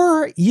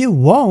 or you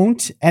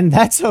won't. And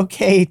that's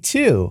okay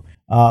too.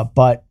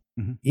 But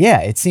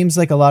yeah, it seems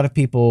like a lot of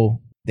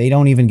people, they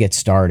don't even get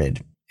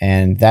started.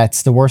 And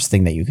that's the worst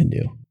thing that you can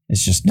do.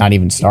 It's just not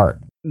even start.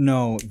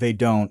 No, they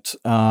don't.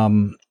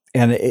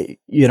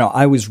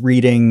 I was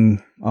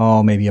reading,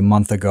 maybe a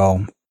month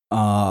ago,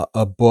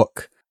 a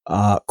book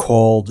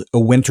called A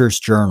Winter's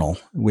Journal,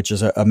 which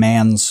is a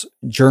man's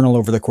journal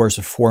over the course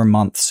of 4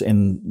 months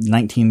in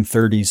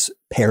 1930s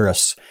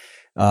Paris.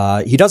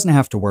 He doesn't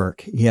have to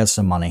work. He has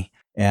some money.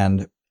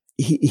 And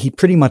he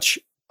pretty much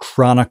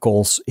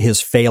chronicles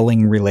his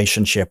failing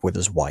relationship with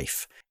his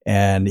wife.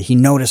 And he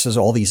notices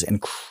all these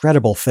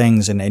incredible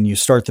things. And you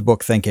start the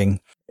book thinking,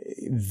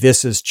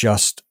 this is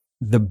just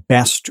the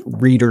best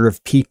reader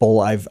of people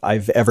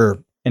I've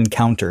ever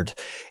encountered.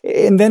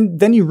 And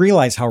then you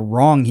realize how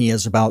wrong he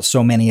is about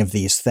so many of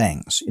these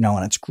things,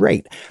 and it's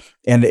great.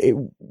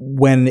 And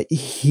when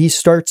he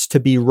starts to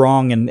be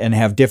wrong and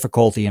have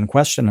difficulty and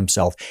question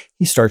himself,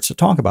 he starts to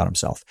talk about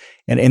himself.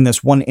 And in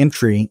this one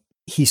entry,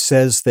 he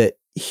says that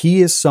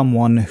he is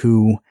someone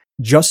who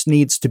just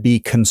needs to be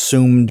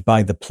consumed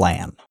by the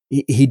plan.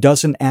 He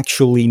doesn't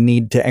actually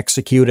need to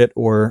execute it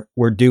or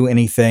do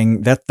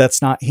anything.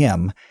 That's not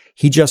him.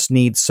 He just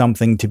needs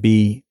something to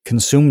be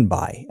consumed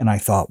by. And I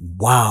thought,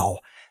 wow,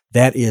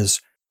 that is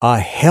a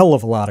hell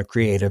of a lot of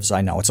creatives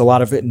I know. It's a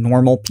lot of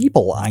normal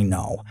people I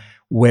know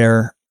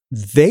where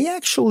they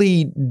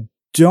actually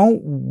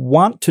don't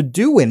want to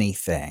do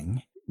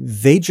anything.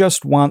 They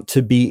just want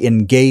to be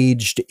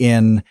engaged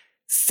in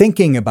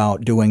thinking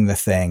about doing the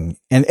thing.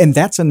 And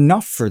that's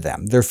enough for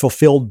them. They're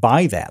fulfilled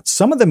by that.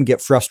 Some of them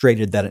get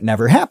frustrated that it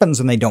never happens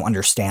and they don't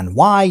understand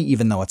why,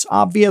 even though it's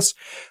obvious.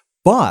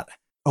 But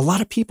a lot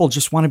of people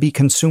just want to be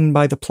consumed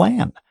by the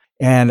plan.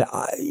 And,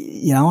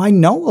 I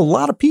know a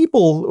lot of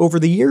people over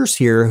the years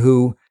here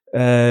who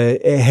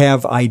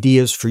have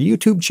ideas for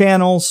YouTube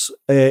channels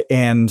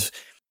and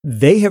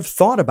they have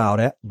thought about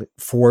it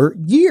for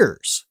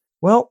years.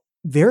 Well,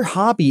 their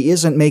hobby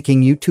isn't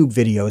making YouTube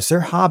videos. Their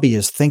hobby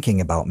is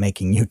thinking about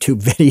making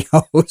YouTube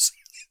videos.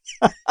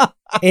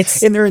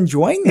 And they're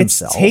enjoying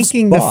themselves. It's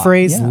taking the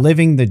phrase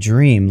living the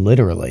dream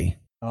literally.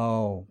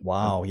 Oh,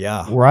 wow.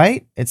 Yeah.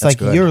 Right? It's That's like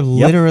good. You're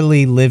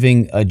literally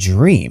living a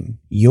dream.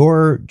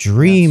 Your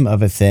dream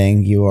of a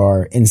thing, you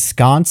are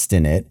ensconced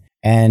in it.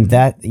 And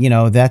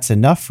that's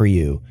enough for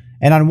you.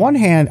 And on one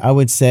hand, I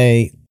would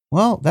say,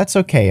 well, that's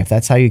okay. If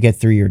that's how you get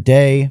through your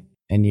day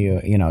and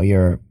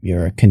you're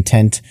a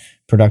content,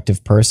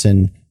 productive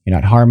person, you're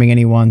not harming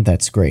anyone,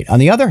 that's great. On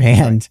the other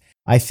hand,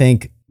 I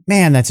think,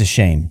 man, that's a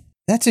shame.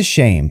 That's a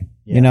shame,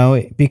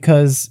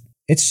 because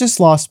it's just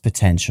lost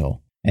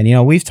potential.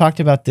 And, we've talked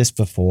about this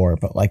before,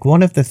 but like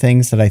one of the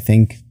things that I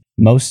think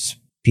most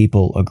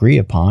people agree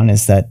upon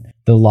is that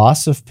the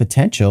loss of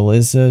potential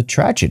is a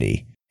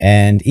tragedy.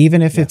 And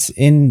even if it's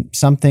in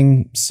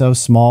something so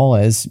small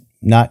as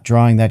not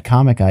drawing that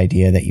comic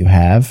idea that you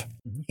have,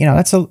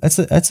 that's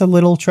a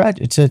little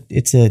tragedy.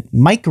 It's a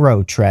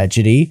micro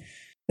tragedy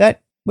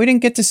that we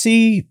didn't get to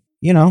see,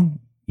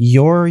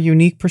 your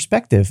unique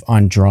perspective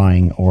on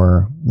drawing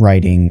or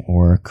writing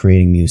or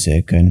creating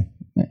music. And,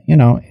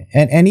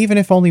 and even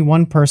if only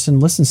one person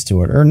listens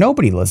to it or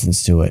nobody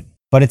listens to it,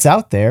 but it's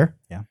out there.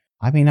 Yeah.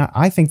 I mean,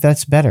 I think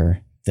that's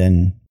better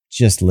than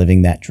just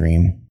living that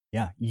dream.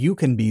 Yeah. You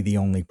can be the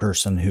only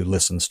person who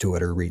listens to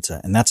it or reads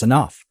it. And that's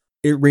enough.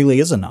 It really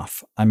is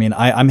enough. I mean,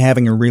 I'm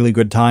having a really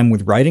good time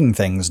with writing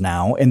things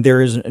now, and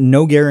there is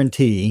no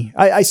guarantee.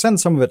 I send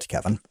some of it to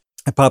Kevin.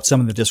 I pop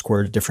some of the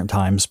Discord at different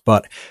times,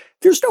 but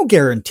there's no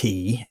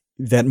guarantee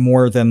that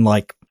more than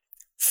like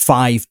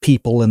 5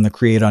 people in the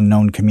Create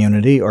Unknown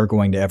community are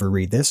going to ever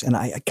read this. And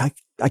I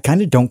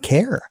kind of don't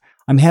care.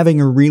 I'm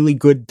having a really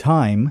good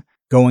time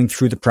going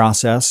through the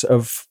process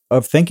of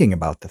thinking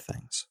about the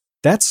things.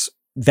 That's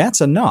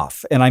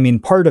enough. And I mean,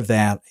 part of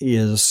that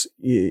is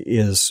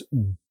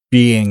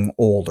being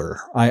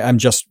older. I'm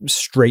just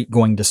straight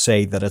going to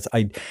say that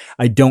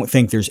I don't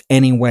think there's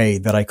any way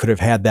that I could have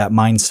had that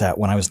mindset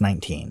when I was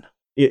 19.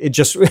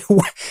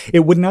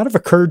 It would not have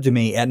occurred to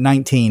me at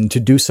 19 to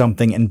do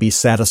something and be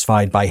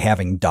satisfied by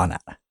having done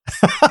it.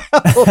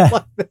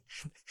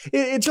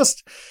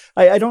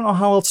 I don't know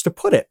how else to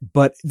put it,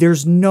 but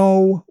there's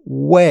no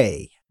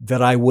way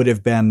that I would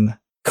have been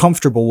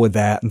comfortable with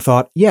that and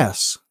thought,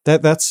 yes,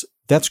 that's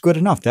good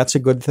enough. That's a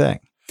good thing.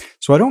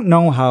 So I don't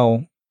know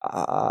how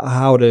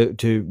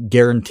to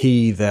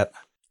guarantee that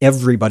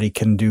everybody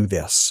can do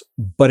this,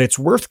 but it's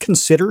worth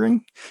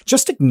considering,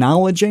 just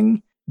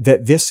acknowledging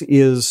that this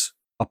is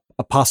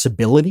a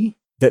possibility,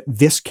 that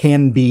this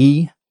can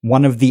be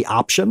one of the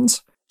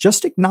options.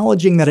 Just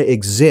acknowledging that it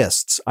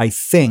exists, I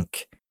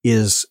think,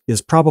 is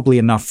probably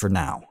enough for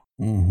now.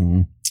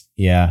 Mm-hmm.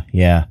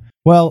 Yeah.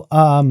 Well,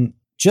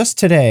 just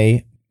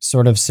today,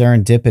 sort of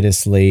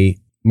serendipitously,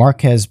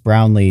 Marquez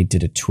Brownlee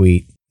did a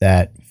tweet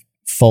that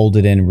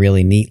folded in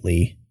really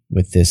neatly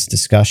with this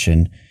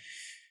discussion.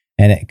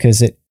 And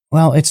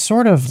it's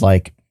sort of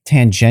like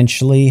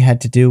tangentially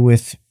had to do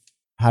with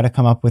how to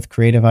come up with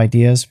creative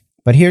ideas.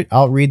 But here,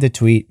 I'll read the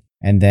tweet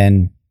and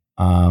then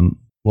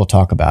we'll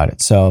talk about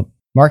it. So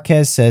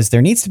Marquez says,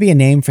 there needs to be a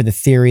name for the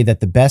theory that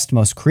the best,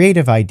 most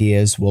creative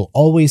ideas will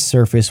always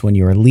surface when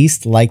you are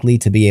least likely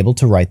to be able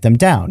to write them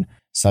down,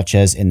 such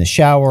as in the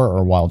shower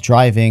or while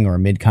driving or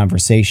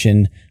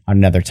mid-conversation on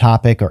another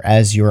topic or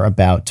as you're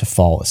about to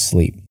fall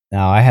asleep.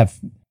 Now, I have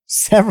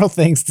several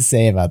things to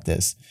say about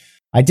this.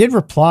 I did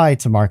reply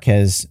to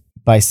Marquez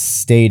by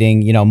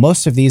stating,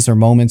 most of these are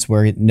moments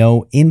where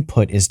no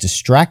input is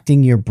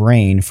distracting your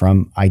brain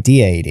from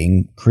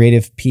ideating.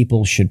 Creative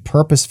people should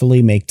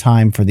purposefully make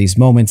time for these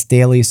moments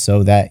daily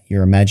so that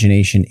your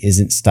imagination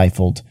isn't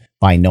stifled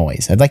by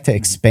noise. I'd like to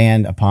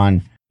expand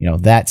upon,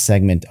 that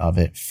segment of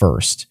it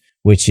first,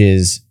 which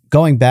is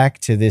going back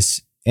to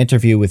this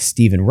interview with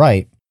Stephen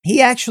Wright.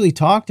 He actually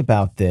talked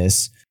about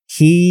this.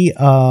 He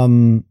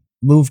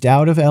moved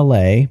out of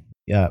LA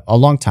a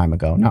long time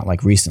ago, not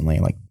like recently,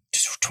 like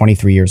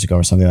 23 years ago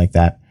or something like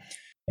that,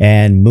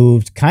 and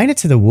moved kind of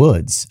to the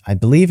woods, I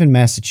believe in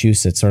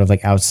Massachusetts, sort of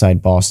like outside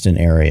Boston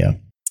area.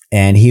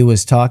 And he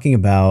was talking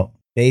about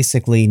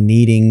basically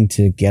needing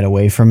to get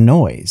away from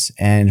noise.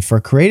 And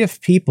for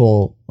creative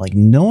people, like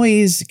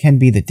noise can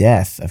be the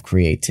death of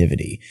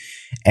creativity.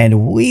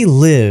 And we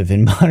live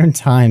in modern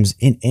times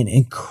in an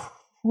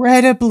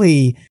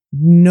incredibly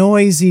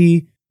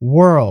noisy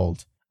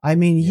world. I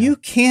mean, you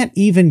can't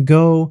even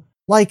go,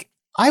 like,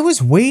 I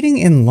was waiting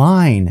in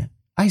line.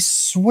 I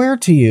swear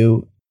to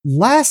you,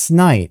 last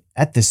night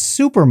at the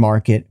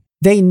supermarket,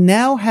 they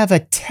now have a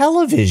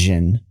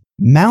television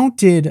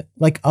mounted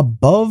like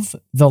above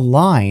the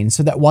line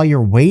so that while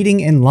you're waiting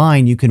in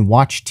line, you can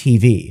watch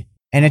TV.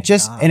 And it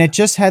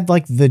just had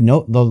like the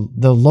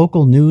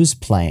local news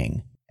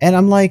playing. And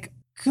I'm like,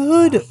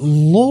 good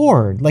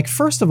Lord. Like,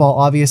 first of all,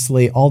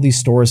 obviously all these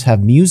stores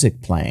have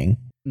music playing,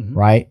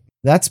 right?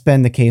 That's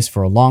been the case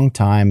for a long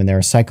time. And there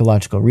are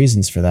psychological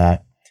reasons for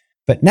that.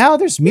 But now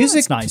there's music.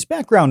 It's nice.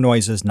 Background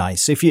noise is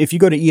nice. If you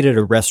go to eat at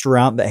a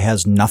restaurant that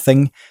has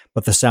nothing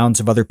but the sounds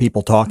of other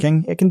people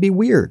talking, it can be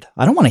weird.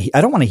 I don't want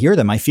to hear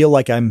them. I feel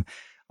like I'm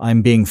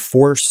being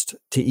forced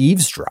to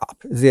eavesdrop.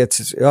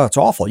 It's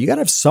awful. You got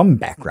to have some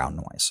background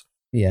noise.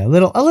 Yeah, a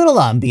little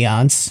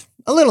ambiance.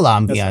 A little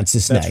ambiance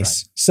is nice.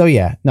 Right. So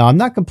yeah, no, I'm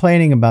not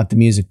complaining about the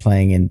music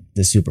playing in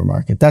the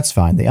supermarket. That's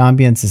fine. The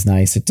ambience is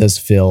nice. It does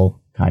fill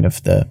kind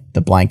of the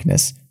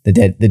blankness, the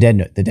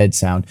dead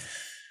sound.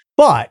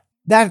 But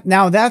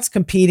that's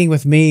competing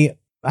with me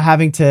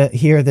having to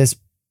hear this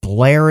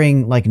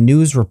blaring like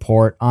news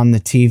report on the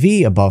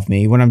TV above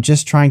me when I'm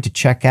just trying to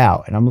check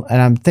out. And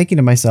I'm thinking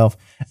to myself,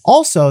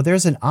 also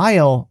there's an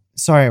aisle.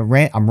 Sorry,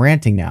 I'm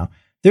ranting now.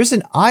 There's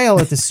an aisle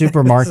at the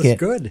supermarket. This is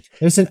good.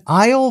 There's an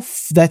aisle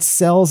that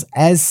sells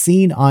as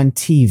seen on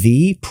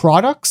TV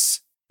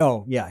products.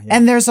 Oh, yeah.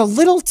 And there's a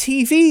little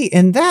TV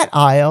in that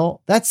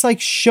aisle that's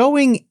like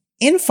showing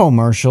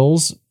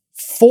infomercials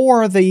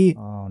for the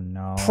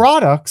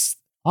products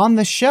on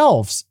the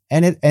shelves.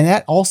 And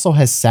that also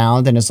has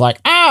sound and is like,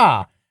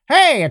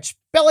 hey, it's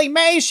Billy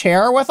Mays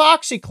here with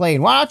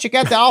OxyClean. Why don't you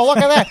get that? Oh, look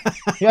at that.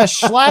 Just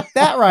slap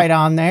that right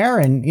on there.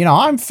 And,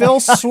 I'm Phil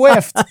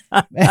Swift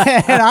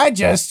and I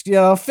just,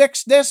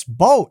 fixed this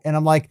boat. And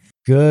I'm like,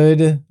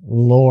 good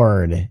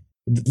Lord,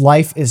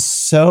 life is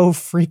so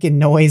freaking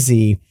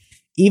noisy.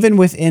 Even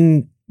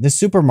within the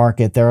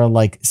supermarket, there are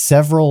like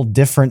several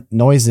different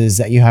noises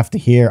that you have to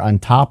hear on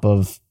top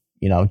of,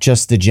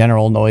 just the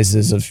general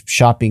noises of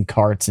shopping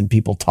carts and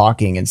people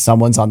talking and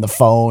someone's on the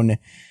phone,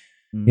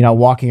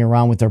 walking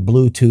around with their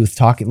Bluetooth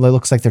talking. It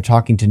looks like they're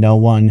talking to no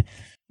one.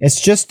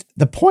 It's just,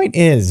 the point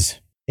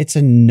is, it's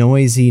a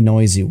noisy,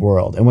 noisy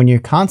world. And when you're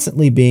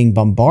constantly being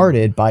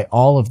bombarded by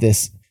all of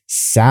this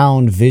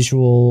sound,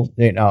 visual,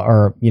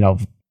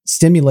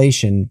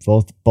 stimulation,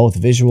 both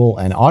visual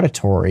and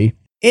auditory,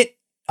 it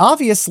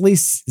obviously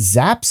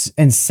zaps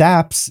and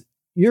saps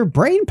your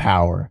brain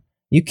power.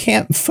 You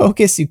can't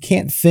focus. You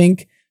can't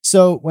think.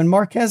 So when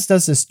Marquez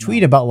does this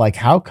tweet about like,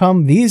 how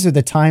come these are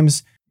the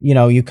times,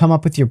 you come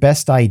up with your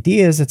best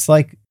ideas? It's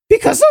like,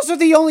 because those are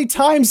the only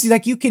times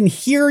like you can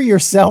hear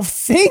yourself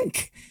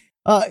think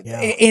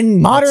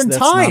in modern times. That's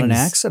not an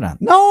accident.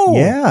 No.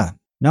 Yeah.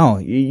 No,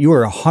 you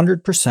are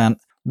 100%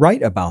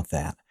 right about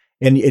that.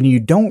 And you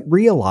don't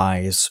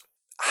realize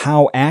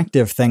how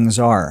active things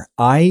are.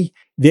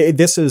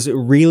 This is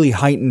really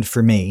heightened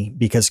for me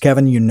because,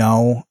 Kevin,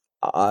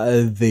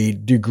 the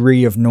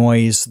degree of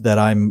noise that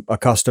I'm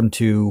accustomed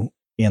to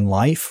in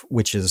life,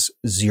 which is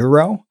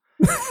zero.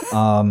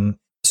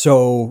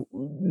 So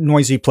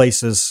noisy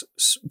places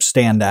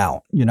stand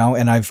out,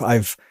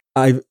 and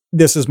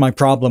this is my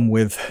problem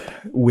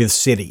with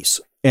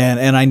cities.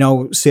 And I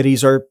know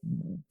cities are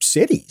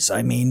cities.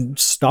 I mean,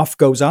 stuff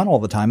goes on all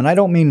the time. And I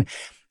don't mean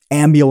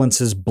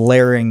ambulances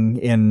blaring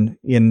in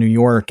New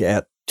York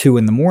at 2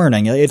 a.m.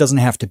 It doesn't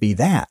have to be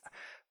that.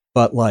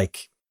 But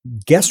like,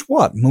 guess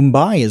what?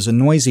 Mumbai is a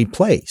noisy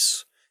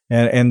place.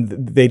 And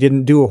they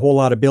didn't do a whole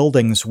lot of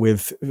buildings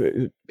with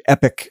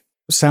epic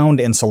sound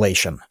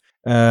insulation.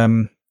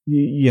 London,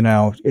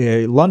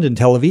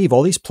 Tel Aviv,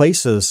 all these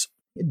places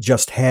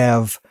just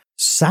have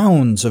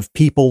sounds of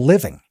people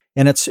living.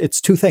 And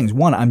it's two things.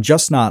 One,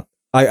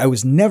 I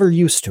was never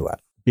used to it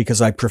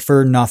because I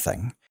prefer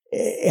nothing.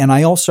 And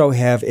I also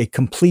have a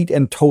complete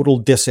and total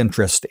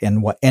disinterest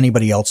in what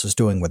anybody else is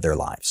doing with their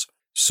lives.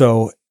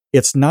 So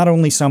it's not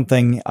only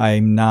something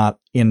I'm not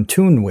in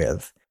tune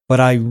with, but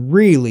I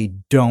really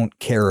don't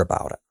care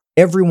about it.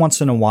 Every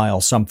once in a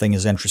while, something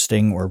is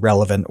interesting or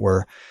relevant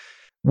or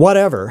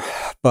whatever,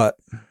 but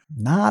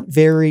not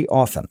very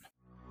often.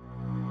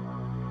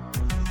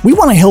 We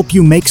want to help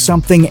you make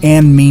something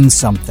and mean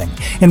something.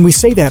 And we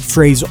say that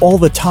phrase all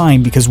the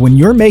time because when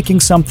you're making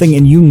something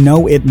and you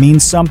know it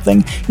means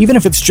something, even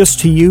if it's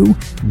just to you,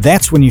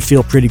 that's when you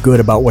feel pretty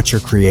good about what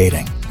you're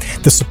creating.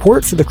 The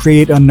support for the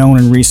Create Unknown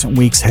in recent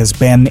weeks has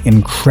been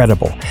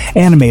incredible.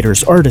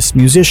 Animators, artists,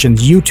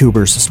 musicians,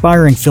 YouTubers,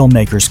 aspiring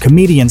filmmakers,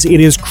 comedians, it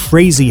is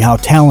crazy how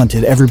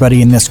talented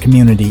everybody in this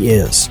community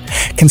is.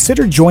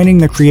 Consider joining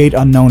the Create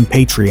Unknown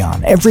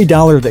Patreon. Every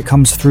dollar that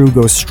comes through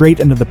goes straight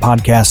into the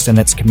podcast and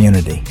its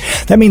community.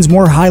 That means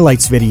more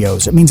highlights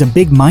videos. It means a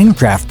big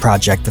Minecraft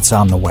project that's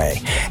on the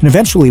way. And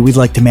eventually we'd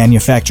like to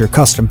manufacture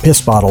custom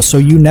piss bottles so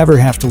you never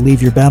have to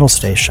leave your battle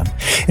station.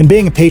 And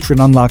being a patron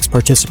unlocks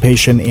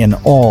participation in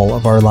all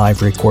of our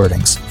live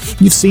recordings.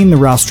 You've seen the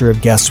roster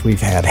of guests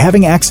we've had.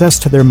 Having access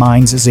to their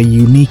minds is a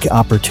unique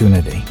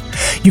opportunity.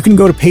 You can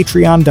go to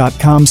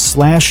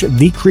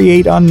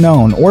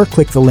patreon.com/thecreateunknown or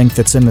click the link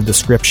that's in the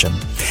description.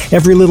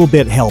 Every little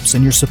bit helps,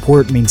 and your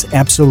support means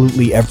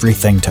absolutely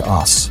everything to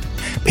us.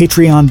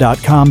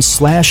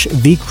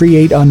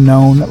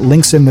 Patreon.com/thecreateunknown,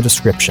 links in the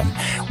description.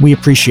 We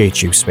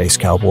appreciate you, Space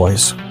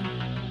Cowboys.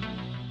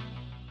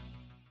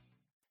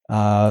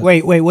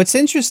 Wait. What's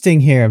interesting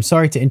here, I'm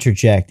sorry to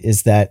interject,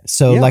 is that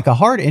like a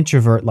hard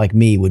introvert like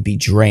me would be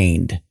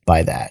drained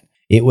by that.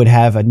 It would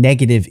have a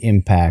negative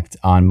impact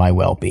on my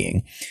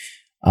well-being.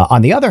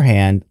 On the other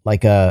hand,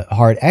 like a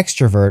hard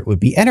extrovert would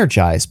be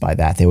energized by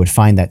that. They would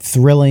find that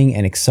thrilling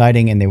and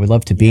exciting, and they would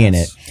love to be in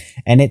it.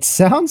 And it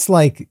sounds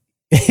like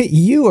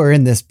you are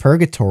in this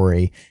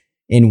purgatory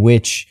in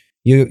which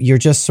you're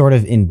just sort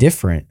of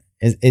indifferent.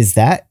 Is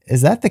that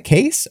the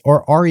case,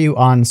 or are you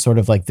on sort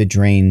of like the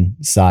drain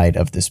side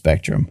of the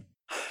spectrum?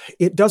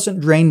 It doesn't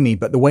drain me,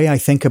 but the way I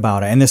think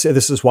about it, and this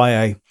is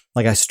why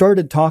I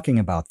started talking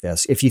about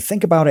this. If you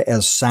think about it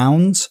as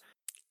sounds,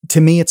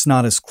 to me, it's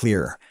not as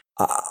clear.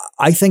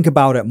 I think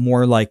about it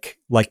more like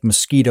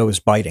mosquitoes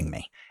biting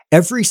me.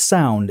 Every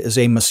sound is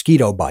a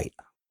mosquito bite.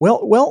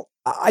 Well,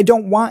 I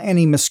don't want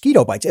any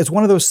mosquito bites. It's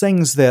one of those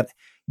things that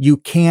you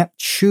can't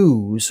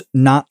choose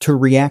not to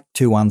react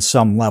to on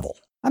some level.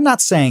 I'm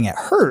not saying it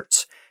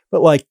hurts,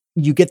 but like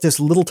you get this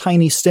little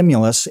tiny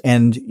stimulus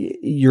and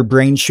your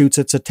brain shoots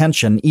its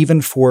attention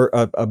even for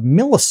a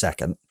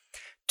millisecond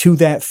to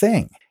that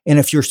thing. And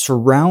if you're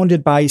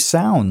surrounded by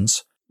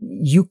sounds,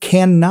 you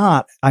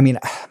cannot, I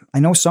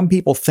know some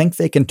people think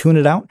they can tune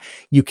it out.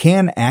 You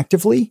can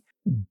actively,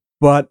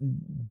 but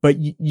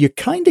you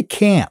kind of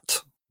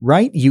can't,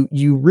 right?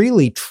 You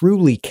really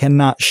truly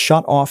cannot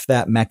shut off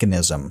that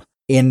mechanism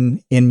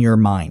in your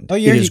mind. Oh,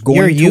 you're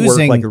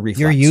using like a reflex.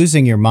 You're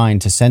using your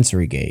mind to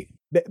sensory gate.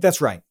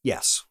 That's right.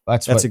 Yes.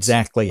 That's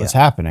exactly what's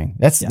happening.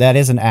 That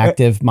is an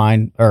active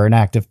mind or an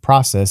active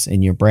process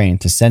in your brain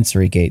to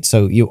sensory gate.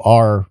 So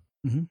you're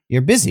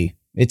busy.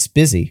 It's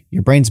busy.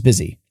 Your brain's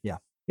busy. Yeah.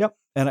 Yep.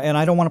 And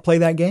I don't want to play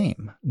that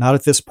game. Not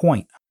at this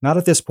point. And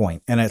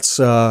it's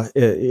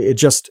it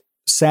just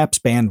saps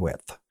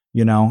bandwidth.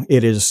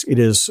 It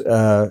is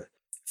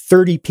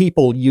 30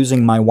 people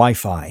using my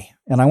Wi-Fi,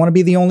 and I want to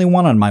be the only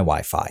one on my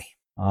Wi-Fi.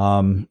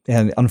 And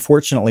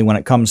unfortunately, when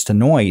it comes to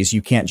noise,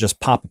 you can't just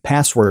pop a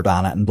password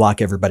on it and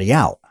block everybody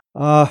out.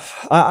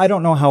 I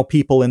don't know how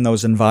people in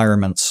those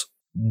environments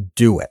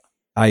do it.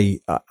 I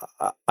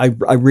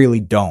really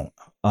don't.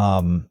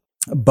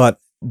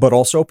 But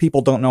also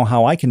people don't know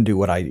how I can do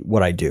what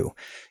I do.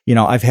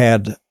 I've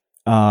had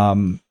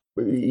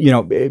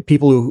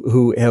people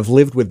who have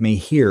lived with me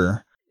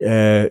here.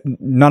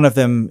 None of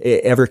them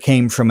ever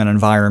came from an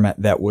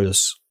environment that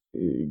was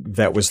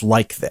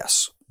like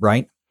this,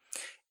 right?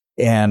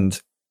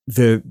 And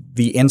the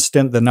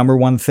number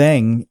one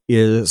thing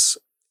is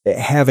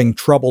having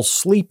trouble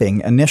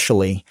sleeping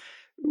initially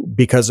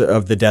because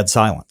of the dead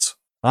silence.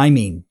 I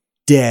mean,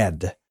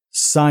 dead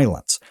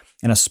silence.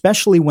 And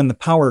especially when the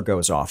power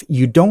goes off,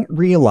 you don't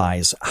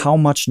realize how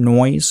much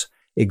noise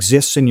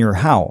exists in your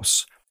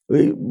house.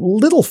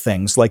 Little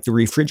things like the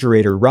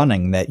refrigerator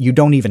running that you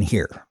don't even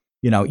hear.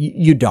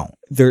 You don't.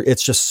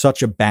 It's just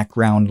such a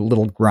background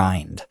little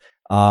grind.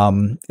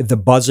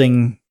 The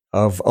buzzing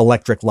of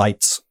electric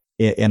lights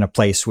in a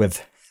place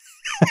with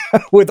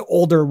with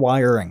older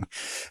wiring.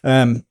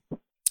 The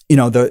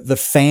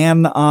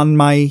fan on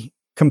my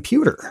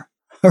computer,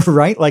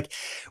 right? Like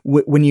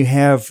when you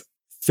have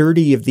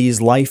 30 of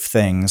these life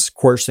things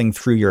coursing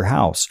through your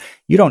house,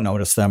 you don't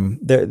notice them.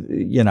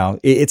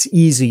 It's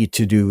easy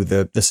to do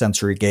the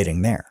sensory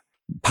gating there.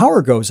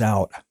 Power goes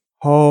out.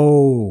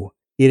 Oh,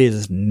 it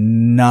is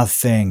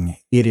nothing.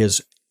 It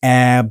is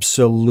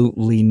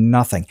absolutely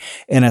nothing.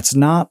 And it's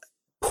not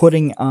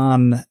putting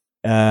on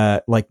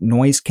like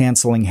noise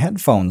canceling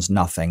headphones,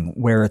 nothing,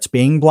 where it's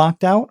being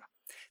blocked out.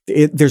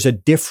 There's a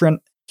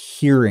different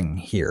hearing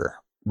here,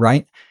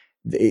 right?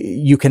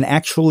 You can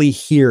actually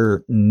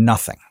hear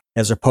nothing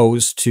as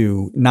opposed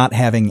to not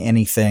having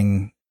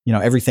anything,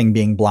 everything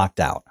being blocked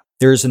out.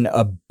 There's an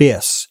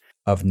abyss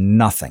of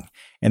nothing.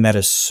 And that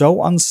is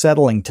so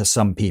unsettling to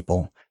some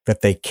people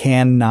that they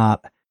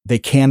cannot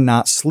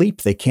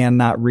sleep. They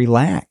cannot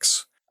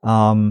relax.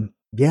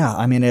 Yeah,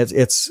 I mean,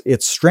 it's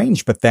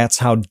strange, but that's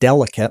how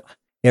delicate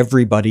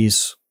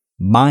everybody's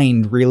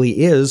mind really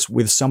is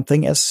with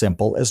something as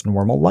simple as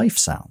normal life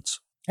sounds.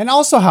 And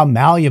also how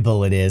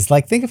malleable it is.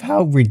 Like, think of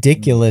how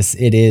ridiculous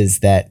it is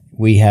that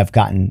we have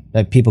gotten,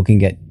 that people can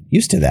get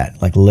used to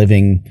that, like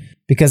living,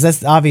 because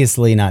that's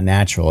obviously not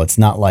natural. It's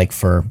not like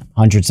for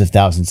hundreds of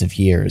thousands of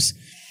years,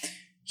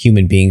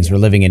 human beings were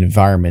living in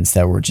environments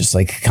that were just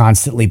like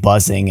constantly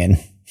buzzing and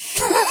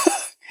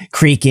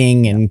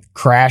creaking and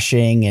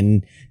crashing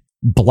and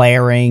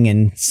blaring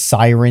and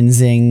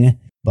sirensing.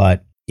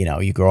 But,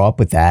 you grow up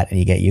with that and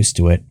you get used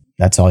to it.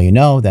 That's all you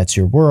know. That's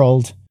your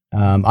world.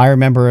 I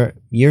remember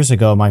years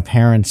ago, my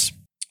parents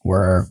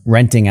were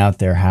renting out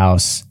their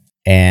house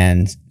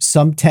and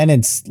some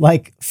tenants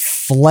like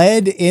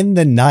fled in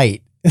the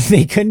night.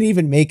 They couldn't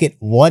even make it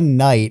one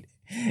night.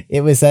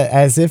 It was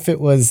as if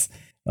it was,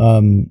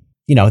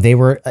 they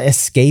were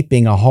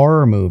escaping a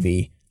horror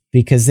movie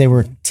because they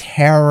were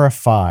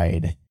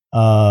terrified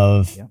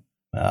of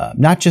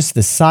not just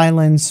the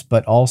silence,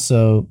 but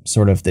also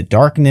sort of the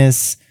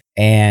darkness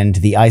and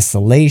the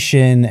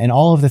isolation and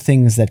all of the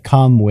things that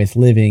come with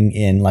living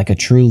in like a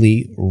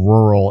truly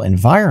rural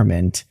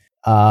environment.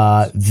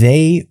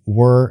 They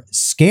were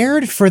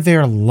scared for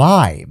their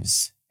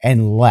lives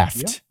and left.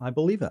 Yeah, I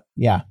believe it.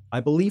 Yeah. I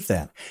believe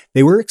that.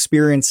 They were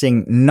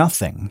experiencing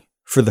nothing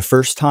for the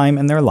first time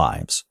in their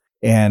lives.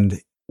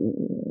 And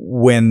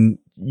when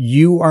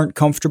you aren't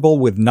comfortable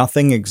with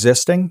nothing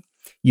existing,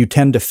 you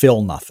tend to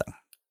feel nothing.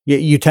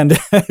 You tend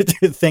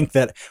to think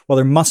that, well,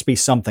 there must be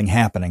something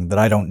happening that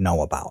I don't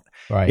know about.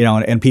 Right.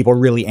 And people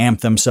really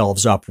amp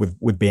themselves up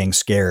with being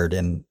scared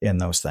in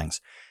those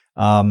things.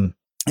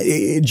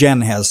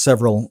 Jen has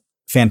several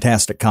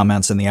fantastic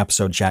comments in the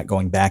episode chat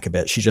going back a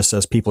bit. She just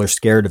says people are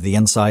scared of the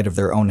inside of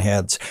their own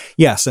heads.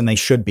 Yes, and they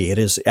should be. It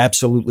is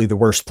absolutely the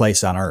worst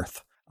place on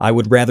earth. I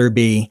would rather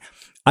be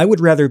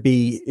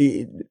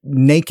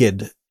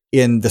naked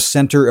in the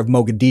center of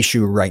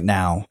Mogadishu right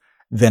now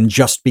than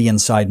just be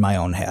inside my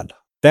own head.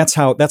 That's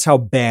how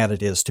bad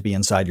it is to be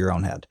inside your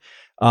own head.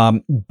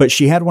 But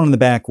she had one in the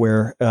back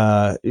where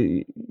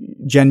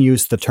Jen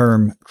used the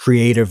term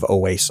creative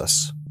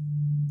oasis.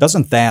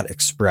 Doesn't that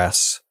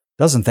express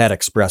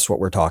what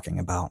we're talking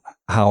about?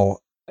 How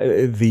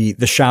the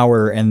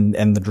shower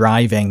and the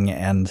driving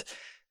and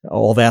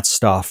all that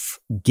stuff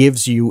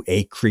gives you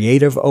a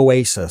creative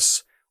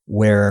oasis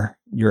where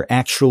you're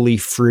actually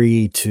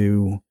free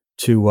to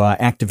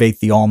activate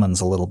the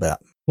almonds a little bit.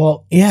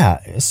 Well,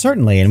 yeah,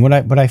 certainly. And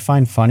what I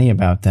find funny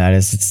about that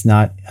is it's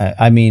not,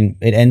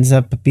 it ends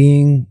up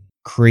being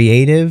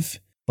creative,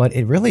 but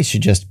it really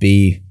should just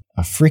be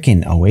a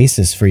freaking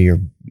oasis for your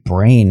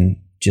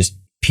brain, just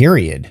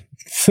period.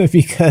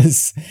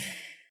 Because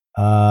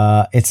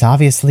it's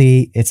obvious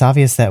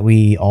that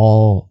we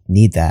all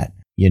need that,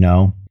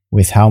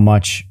 with how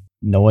much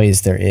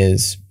noise there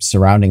is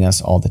surrounding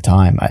us all the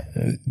time.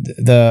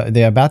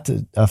 The about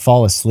to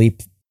fall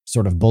asleep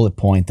sort of bullet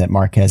point that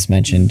Marquez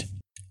mentioned,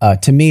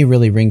 to me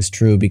really rings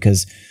true,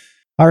 because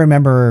I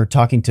remember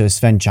talking to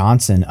Sven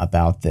Johnson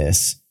about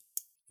this,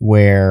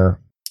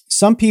 where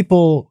some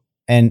people,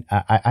 and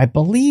I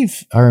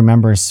believe I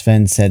remember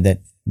Sven said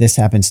that this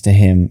happens to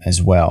him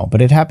as well,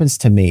 but it happens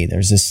to me.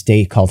 There's a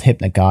state called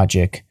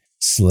hypnagogic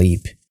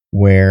sleep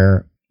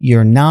where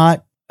you're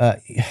not,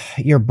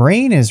 your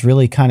brain is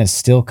really kind of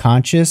still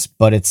conscious,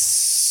 but it's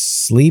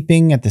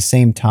sleeping at the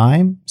same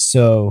time.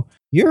 So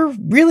you're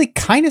really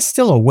kind of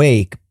still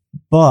awake,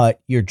 but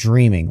you're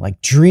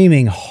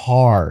dreaming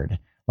hard,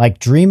 like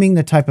dreaming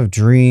the type of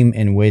dream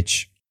in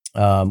which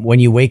when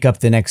you wake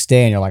up the next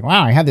day and you're like,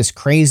 wow, I had this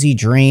crazy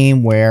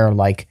dream where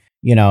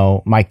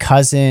my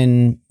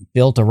cousin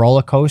built a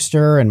roller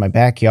coaster in my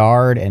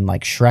backyard and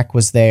Shrek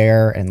was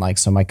there. And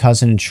so my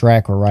cousin and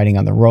Shrek were riding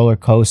on the roller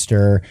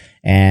coaster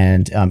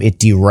and it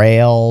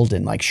derailed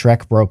and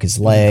Shrek broke his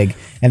leg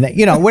and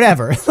then,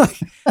 whatever.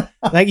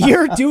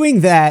 You're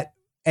doing that.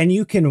 And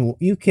you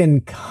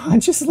can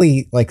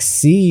consciously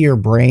see your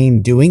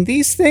brain doing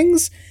these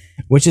things,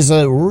 which is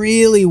a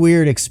really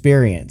weird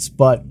experience.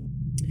 But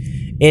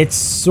it's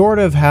sort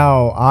of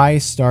how I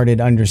started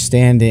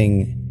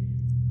understanding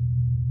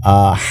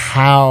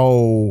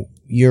how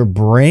your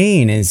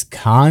brain is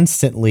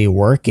constantly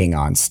working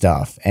on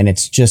stuff, and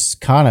it's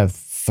just kind of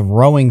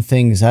throwing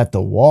things at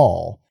the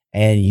wall.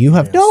 And you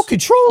have no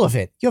control of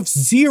it. You have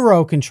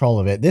zero control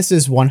of it. This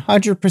is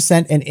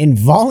 100% an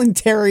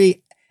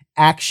involuntary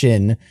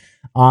action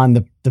on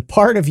the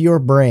part of your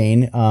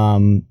brain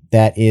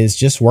that is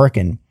just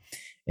working.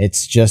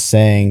 It's just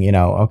saying,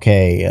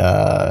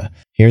 okay,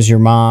 here's your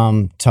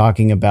mom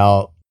talking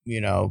about,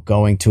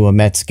 going to a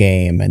Mets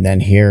game. And then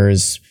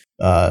here's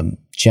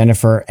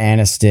Jennifer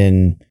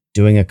Aniston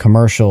doing a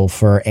commercial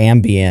for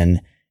Ambien.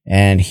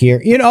 And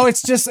here,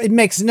 it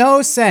makes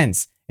no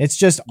sense. It's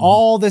just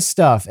all this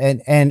stuff.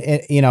 And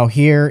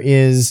here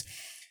is,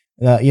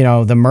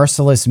 the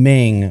merciless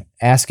Ming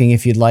asking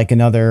if you'd like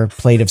another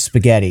plate of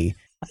spaghetti.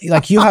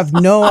 Like, you have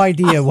no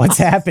idea what's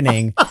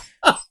happening.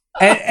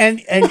 And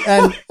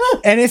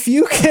if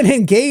you can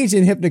engage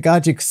in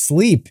hypnagogic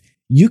sleep,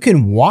 you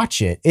can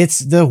watch it. It's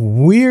the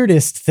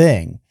weirdest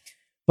thing.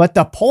 But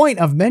the point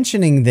of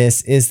mentioning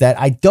this is that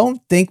I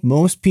don't think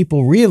most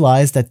people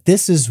realize that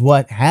this is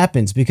what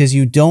happens because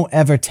you don't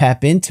ever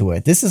tap into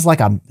it. This is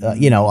like a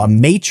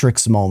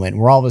Matrix moment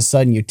where all of a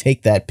sudden you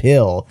take that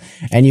pill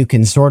and you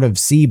can sort of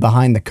see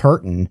behind the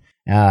curtain,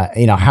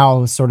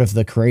 how sort of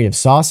the creative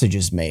sausage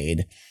is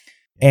made.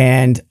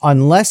 And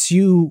unless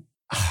you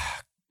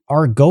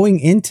are going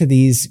into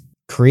these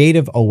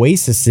creative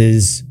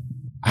oases,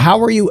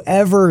 how are you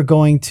ever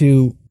going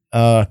to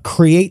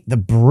create the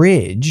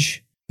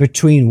bridge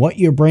between what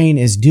your brain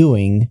is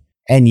doing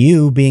and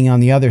you being on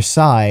the other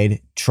side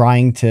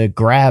trying to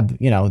grab,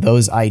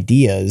 those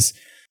ideas?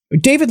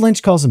 David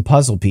Lynch calls them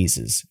puzzle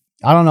pieces.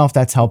 I don't know if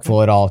that's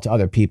helpful at all to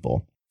other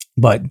people,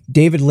 but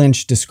David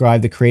Lynch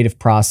described the creative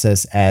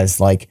process as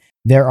like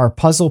there are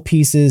puzzle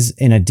pieces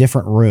in a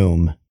different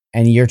room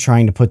and you're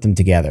trying to put them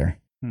together.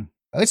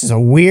 This is a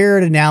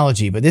weird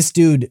analogy, but this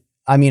dude,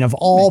 of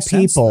all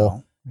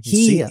people,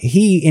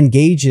 he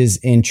engages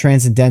in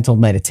transcendental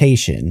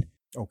meditation.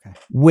 Okay.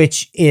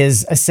 Which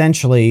is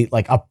essentially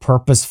like a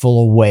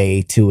purposeful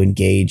way to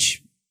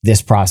engage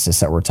this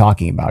process that we're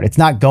talking about. It's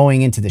not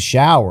going into the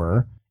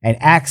shower and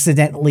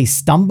accidentally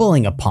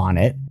stumbling upon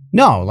it.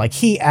 No, like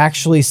he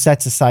actually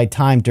sets aside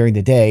time during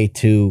the day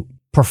to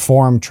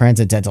perform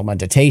transcendental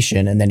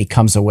meditation. And then he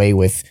comes away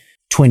with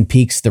Twin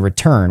Peaks: The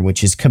Return,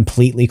 which is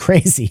completely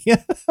crazy.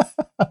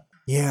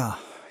 Yeah.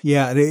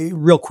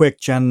 Real quick,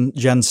 Jen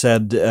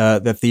said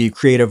that the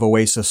creative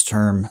oasis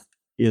term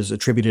is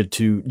attributed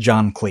to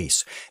John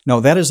Cleese.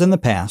 No, that is in the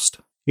past.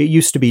 It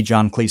used to be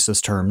John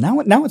Cleese's term. Now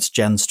it's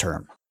Jen's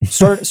term.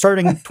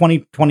 Starting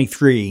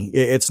 2023,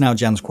 it's now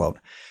Jen's quote.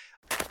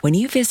 When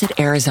you visit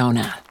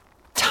Arizona,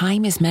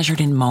 time is measured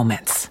in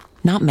moments,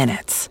 not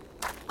minutes.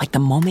 Like the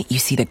moment you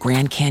see the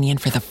Grand Canyon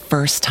for the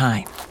first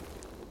time.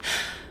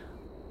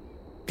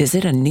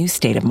 Visit a new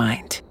state of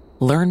mind.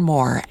 Learn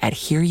more at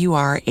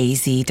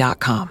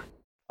hereyouareaz.com.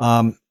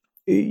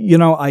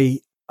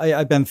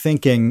 I've been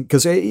thinking,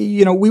 because,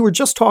 we were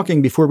just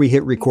talking before we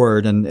hit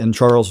record and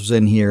Charles was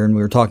in here and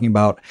we were talking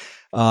about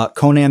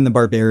Conan the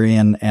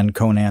Barbarian and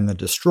Conan the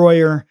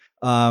Destroyer.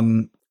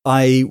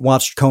 I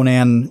watched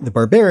Conan the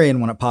Barbarian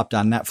when it popped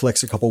on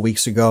Netflix a couple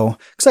weeks ago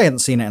because I hadn't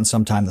seen it in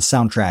some time. The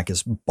soundtrack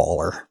is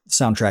baller. The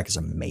soundtrack is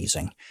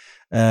amazing.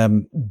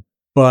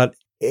 But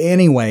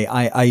anyway,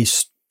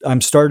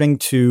 I'm starting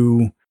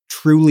to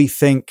truly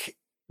think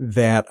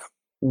that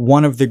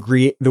one of the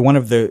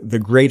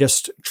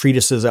greatest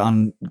treatises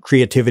on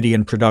creativity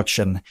and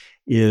production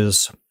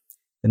is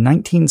the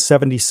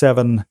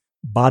 1977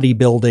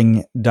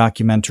 bodybuilding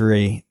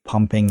documentary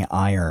Pumping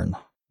Iron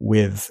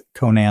with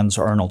Conan's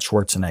Arnold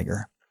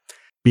Schwarzenegger,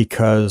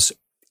 because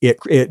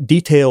it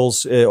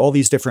details all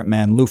these different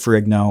men, Lou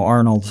Ferrigno,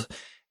 Arnold,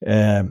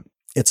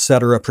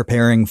 etc.,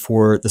 preparing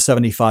for the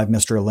 75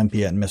 Mr.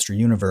 Olympia and Mr.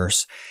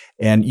 Universe.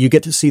 And you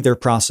get to see their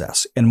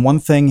process. And one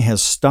thing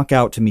has stuck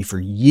out to me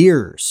for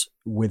years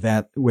with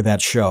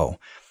that show.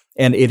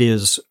 And it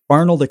is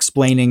Arnold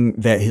explaining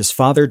that his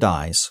father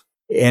dies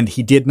and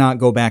he did not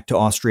go back to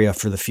Austria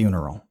for the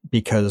funeral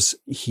because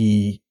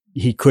he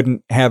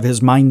couldn't have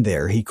his mind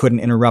there. He couldn't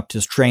interrupt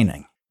his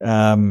training.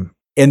 And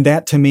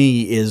that to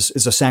me is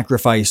a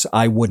sacrifice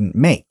I wouldn't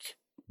make,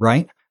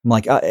 right? I'm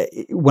like,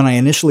 when I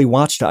initially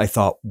watched it, I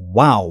thought,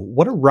 wow,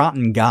 what a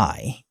rotten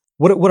guy.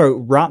 What a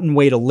rotten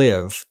way to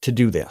live to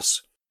do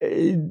this.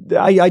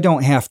 I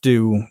don't have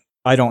to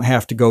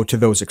go to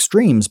those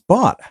extremes,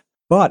 but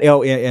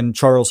and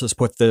Charles has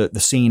put the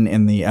scene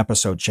in the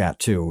episode chat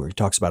too, where he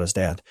talks about his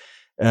dad.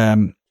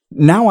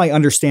 Now I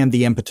understand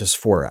the impetus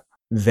for it,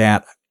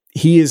 that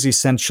he is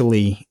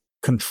essentially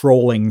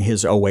controlling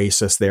his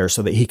oasis there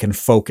so that he can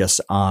focus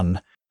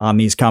on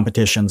these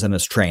competitions and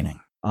his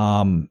training.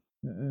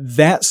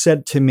 That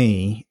said, to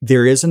me,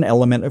 there is an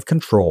element of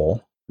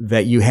control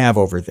that you have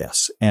over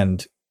this.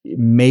 And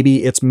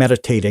maybe it's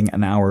meditating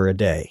an hour a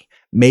day.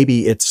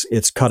 Maybe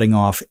it's cutting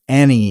off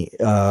any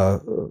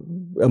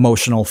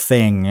emotional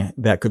thing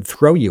that could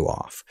throw you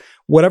off.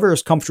 Whatever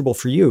is comfortable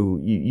for you,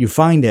 you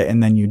find it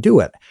and then you do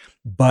it.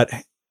 But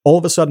all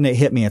of a sudden it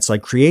hit me. It's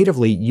like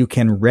creatively, you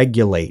can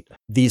regulate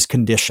these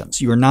conditions.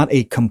 You're not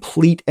a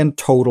complete and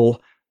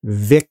total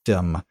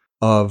victim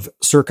of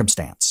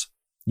circumstance.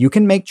 You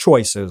can make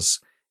choices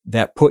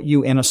that put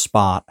you in a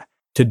spot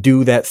to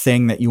do that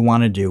thing that you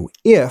want to do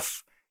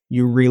if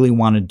you really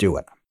want to do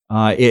it.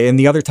 And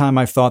the other time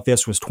I thought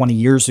this was 20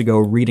 years ago,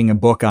 reading a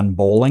book on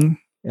bowling,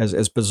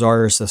 as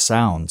bizarre as this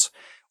sounds,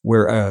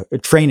 where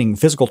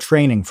physical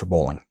training for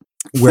bowling.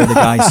 where the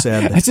guy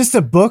said, it's just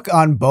a book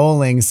on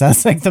bowling.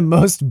 Sounds like the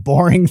most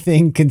boring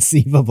thing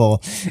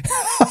conceivable.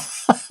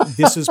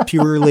 this is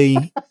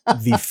purely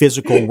the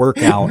physical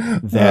workout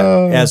that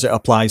as it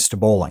applies to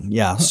bowling.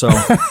 Yeah. So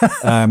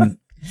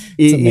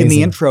in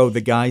the intro,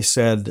 the guy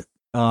said,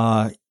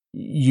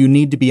 you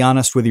need to be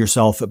honest with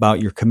yourself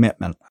about your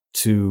commitment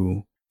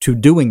to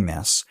doing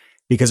this.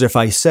 Because if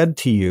I said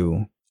to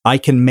you, I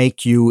can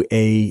make you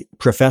a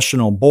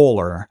professional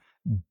bowler,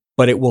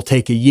 but it will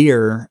take a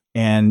year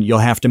and you'll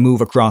have to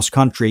move across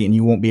country and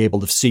you won't be able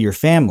to see your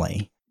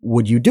family,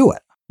 would you do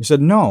it? He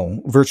said,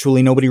 no,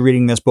 virtually nobody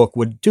reading this book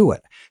would do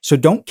it. So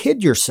don't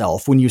kid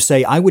yourself when you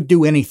say, I would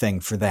do anything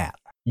for that.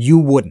 You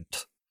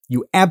wouldn't.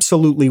 You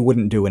absolutely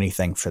wouldn't do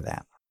anything for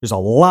that. There's a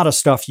lot of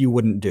stuff you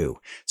wouldn't do.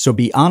 So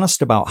be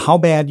honest about how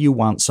bad you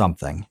want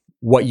something,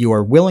 what you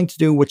are willing to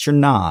do, what you're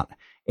not,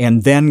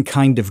 and then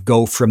kind of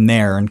go from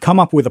there and come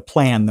up with a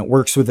plan that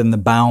works within the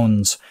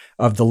bounds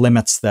of the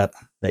limits that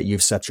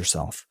you've set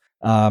yourself.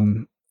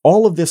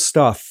 All of this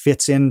stuff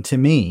fits in to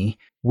me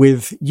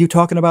with you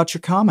talking about your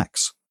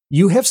comics.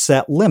 You have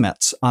set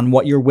limits on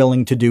what you're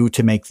willing to do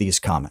to make these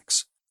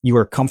comics. You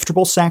are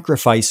comfortable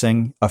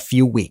sacrificing a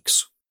few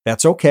weeks.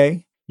 That's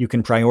okay. You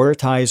can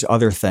prioritize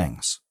other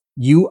things.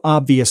 You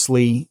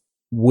obviously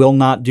will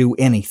not do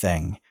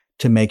anything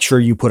to make sure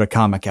you put a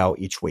comic out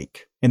each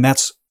week. And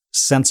that's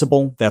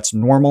sensible. That's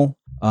normal.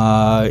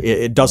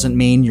 It doesn't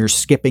mean you're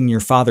skipping your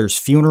father's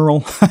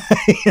funeral.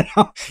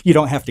 You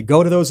don't have to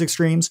go to those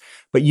extremes,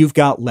 but you've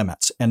got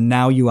limits, and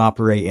now you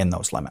operate in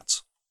those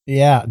limits.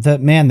 Yeah,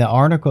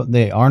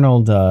 the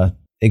Arnold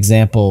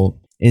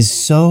example is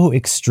so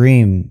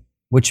extreme,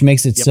 which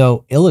makes it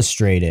so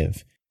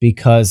illustrative,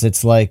 because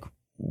it's like,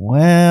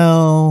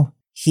 well,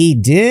 he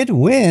did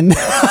win.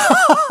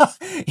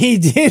 He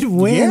did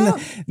win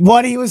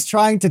what he was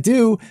trying to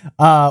do.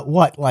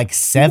 Like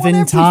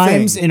 7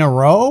 times in a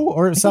row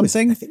or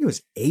something? I think it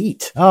was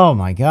 8. Oh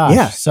my gosh.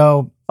 Yeah.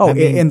 So,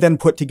 and then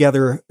put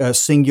together a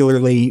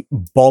singularly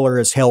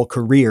baller as hell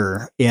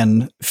career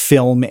in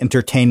film,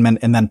 entertainment,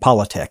 and then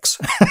politics.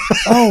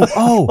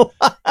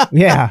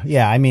 Yeah.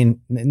 I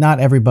mean,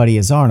 not everybody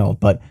is Arnold,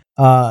 but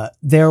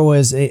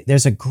there's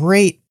a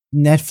great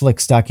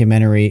Netflix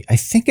documentary. I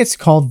think it's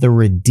called The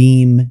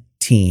Redeem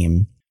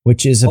Team,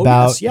 which is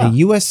about a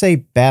USA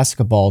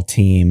basketball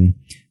team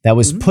that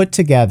was put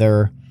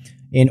together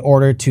in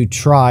order to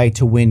try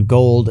to win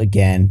gold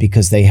again,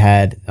 because they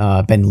had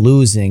been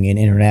losing in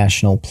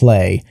international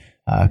play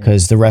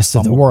because the rest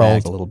of the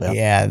world,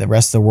 the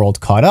rest of the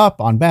world caught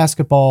up on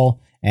basketball,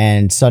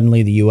 and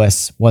suddenly the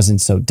US wasn't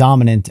so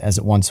dominant as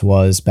it once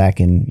was back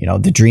in,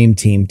 the Dream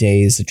Team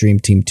days, the Dream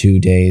Team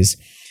 2 days.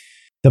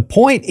 The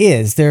point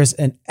is, there's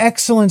an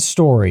excellent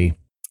story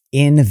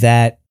in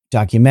that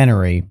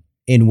documentary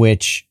in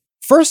which,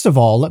 first of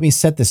all, let me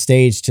set the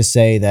stage to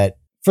say that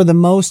for the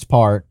most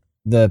part,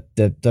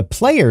 the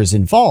players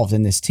involved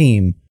in this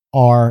team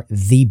are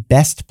the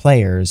best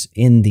players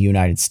in the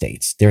United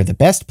States. They're the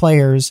best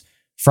players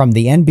from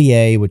the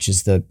NBA, which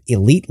is the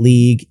elite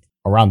league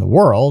around the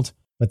world.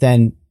 But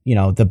then,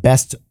 the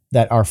best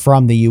that are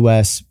from the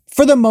US,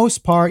 for the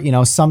most part,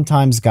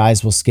 sometimes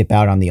guys will skip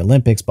out on the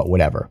Olympics, but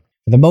whatever.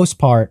 For the most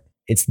part,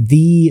 it's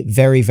the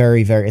very,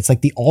 very, very, it's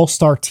like the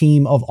all-star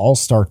team of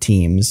all-star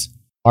teams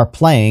are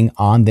playing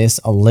on this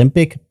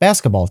Olympic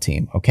basketball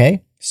team.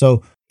 Okay.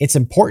 So it's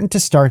important to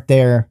start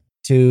there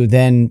to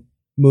then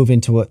move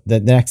into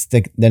the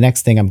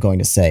next thing I'm going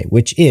to say,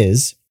 which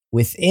is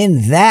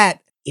within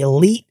that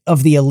elite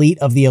of the elite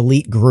of the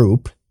elite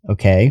group.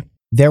 Okay.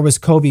 There was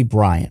Kobe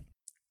Bryant.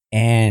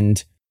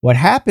 And what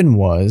happened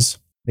was,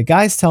 the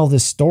guys tell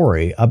this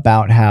story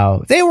about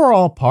how they were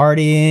all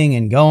partying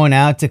and going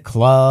out to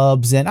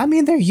clubs. And I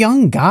mean, they're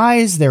young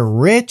guys. They're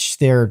rich.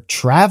 They're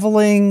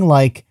traveling.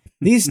 Like,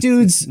 these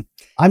dudes,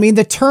 I mean,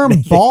 the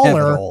term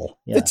baller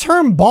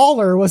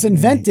was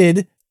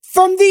invented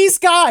from these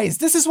guys.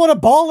 This is what a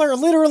baller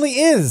literally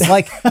is.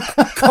 Like,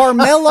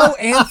 Carmelo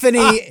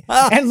Anthony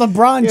and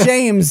LeBron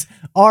James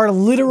are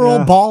literal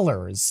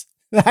ballers.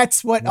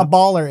 That's what a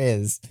baller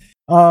is.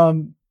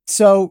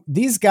 So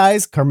these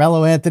guys,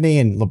 Carmelo Anthony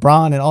and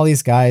LeBron and all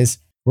these guys,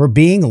 were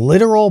being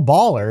literal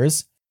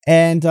ballers.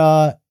 And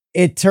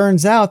it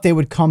turns out they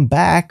would come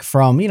back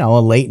from, a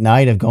late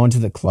night of going to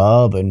the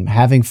club and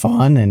having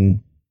fun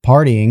and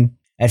partying.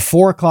 At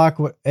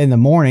 4:00 in the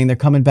morning, they're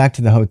coming back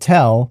to the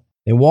hotel.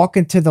 They walk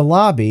into the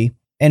lobby,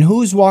 and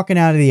who's walking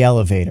out of the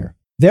elevator?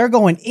 They're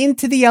going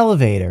into the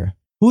elevator.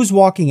 Who's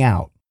walking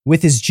out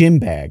with his gym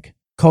bag?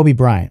 Kobe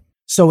Bryant.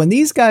 So when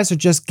these guys are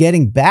just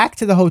getting back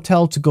to the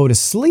hotel to go to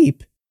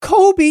sleep,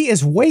 Kobe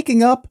is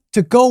waking up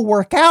to go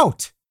work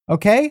out.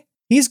 Okay.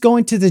 He's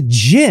going to the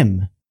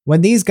gym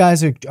when these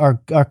guys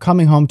are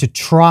coming home to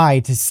try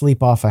to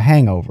sleep off a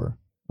hangover.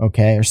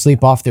 Okay. Or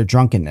sleep off their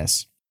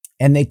drunkenness.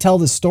 And they tell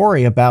the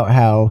story about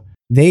how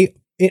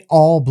it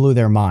all blew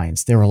their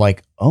minds. They were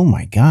like, oh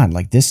my God,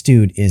 like, this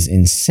dude is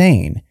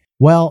insane.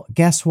 Well,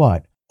 guess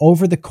what?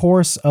 Over the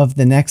course of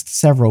the next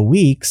several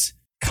weeks,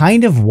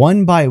 kind of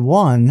one by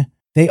one,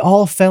 they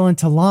all fell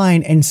into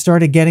line and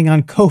started getting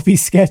on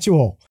Kobe's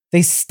schedule.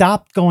 They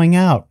stopped going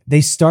out.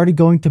 They started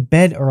going to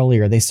bed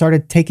earlier. They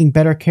started taking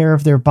better care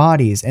of their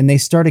bodies, and they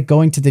started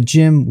going to the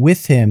gym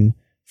with him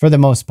for the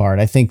most part.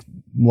 I think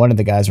one of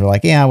the guys were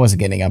like, yeah, I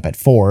wasn't getting up at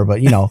 4,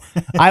 but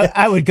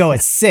I would go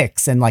at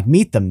 6 and like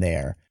meet them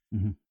there.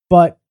 Mm-hmm.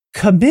 But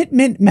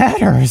commitment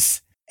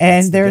matters.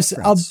 And there's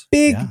a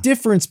big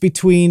difference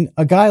between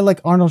a guy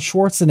like Arnold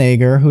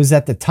Schwarzenegger, who's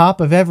at the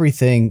top of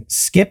everything,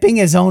 skipping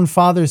his own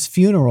father's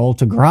funeral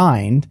to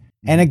grind,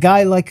 and a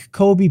guy like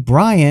Kobe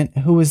Bryant,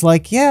 who was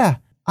like, yeah,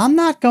 I'm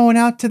not going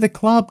out to the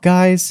club,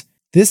 guys.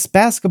 This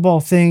basketball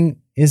thing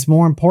is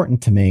more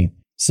important to me.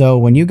 So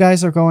when you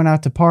guys are going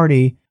out to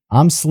party,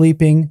 I'm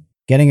sleeping,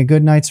 getting a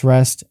good night's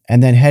rest,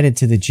 and then headed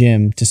to the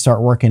gym to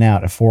start working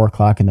out at 4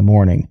 o'clock in the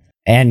morning.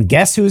 And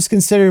guess who's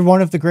considered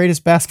one of the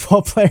greatest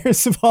basketball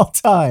players of all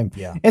time?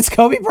 Yeah. It's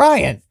Kobe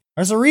Bryant.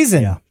 There's a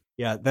reason.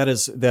 Yeah. That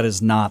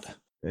is not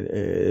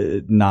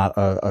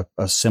a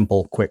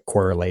simple, quick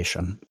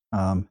correlation.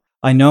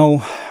 I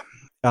know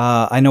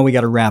we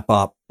got to wrap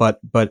up,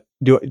 but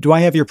do I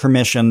have your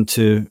permission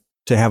to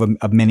have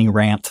a mini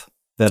rant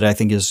that I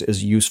think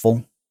is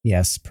useful?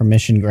 Yes,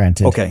 permission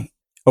granted.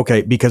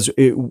 Okay, because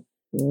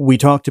we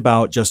talked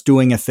about just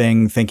doing a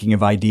thing, thinking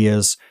of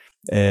ideas,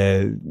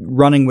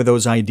 running with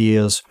those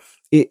ideas.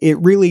 It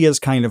really is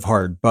kind of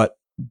hard, but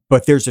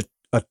there's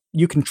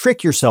you can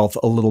trick yourself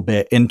a little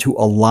bit into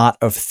a lot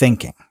of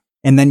thinking,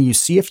 and then you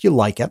see if you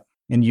like it,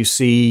 and you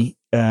see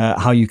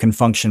how you can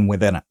function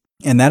within it.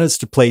 And that is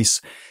to place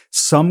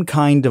some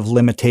kind of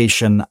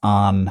limitation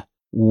on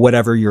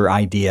whatever your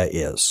idea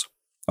is.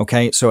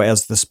 Okay, so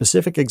as the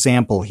specific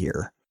example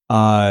here,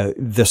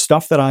 the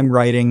stuff that I'm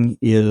writing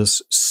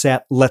is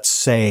set, let's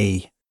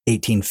say,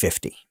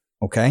 1850.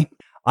 Okay,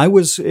 I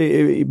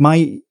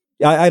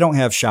don't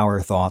have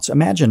shower thoughts.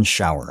 Imagine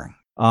showering.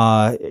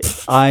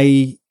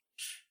 I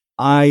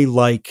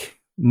like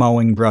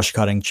mowing, brush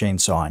cutting,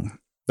 chainsawing.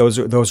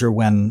 Those are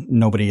when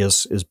nobody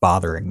is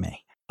bothering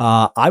me.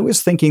 I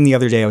was thinking the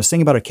other day,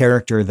 about a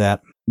character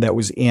that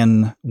was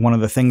in one of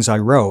the things I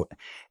wrote,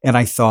 and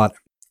I thought,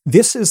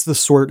 this is the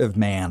sort of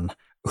man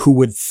who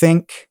would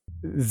think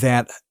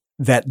that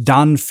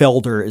Don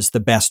Felder is the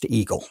best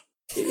Eagle.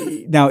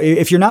 Now,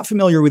 if you're not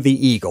familiar with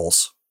the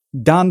Eagles,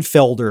 Don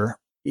Felder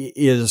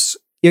is,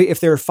 if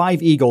there are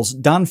 5 Eagles,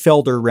 Don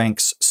Felder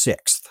ranks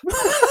 6th.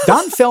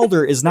 Don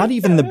Felder is not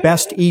even the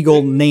best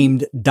Eagle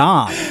named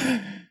Don.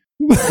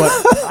 But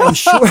I'm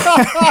sure.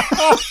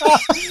 I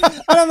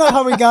don't know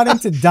how we got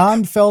into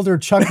Don Felder,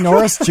 Chuck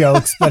Norris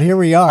jokes, but here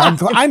we are.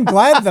 I'm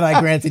glad that I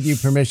granted you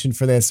permission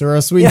for this, or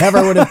else we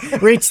never would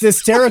have reached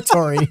this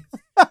territory.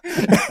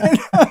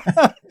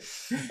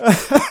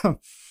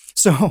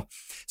 So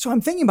I'm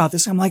thinking about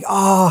this. I'm like,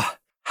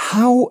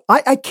 how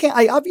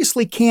I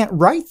obviously can't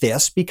write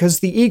this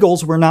because the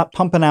Eagles were not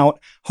pumping out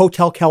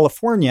Hotel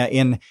California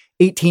in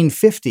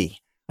 1850.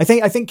 I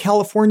think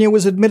California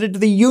was admitted to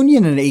the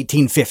Union in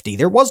 1850.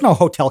 There was no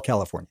Hotel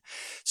California.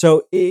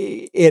 So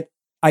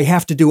I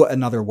have to do it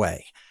another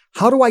way.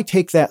 How do I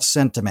take that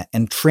sentiment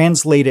and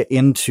translate it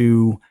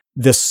into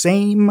the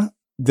same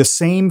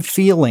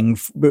feeling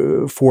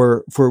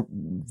for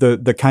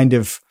the kind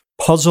of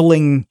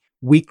puzzling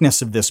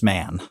weakness of this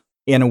man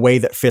in a way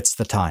that fits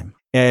the time?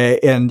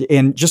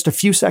 And just a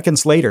few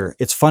seconds later,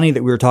 it's funny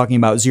that we were talking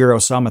about zero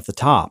sum at the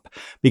top,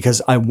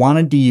 because I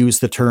wanted to use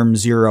the term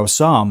zero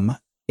sum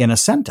in a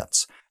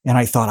sentence. And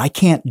I thought, I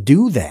can't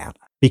do that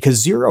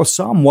because zero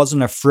sum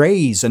wasn't a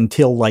phrase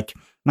until like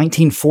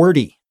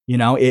 1940.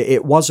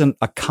 It wasn't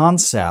a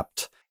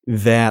concept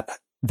that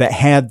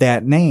had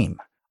that name.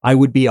 I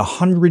would be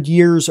 100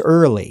 years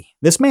early.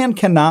 This man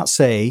cannot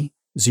say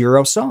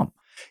zero sum,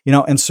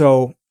 and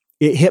so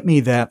it hit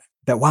me that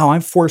wow,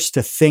 I'm forced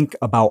to think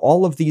about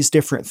all of these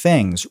different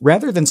things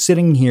rather than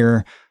sitting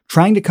here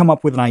trying to come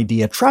up with an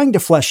idea, trying to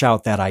flesh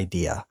out that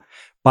idea.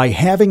 By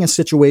having a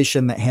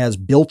situation that has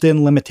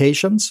built-in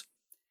limitations,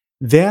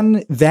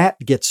 then that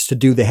gets to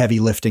do the heavy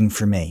lifting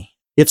for me.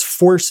 It's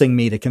forcing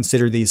me to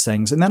consider these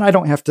things. And then I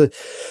don't have to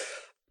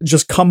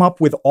just come up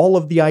with all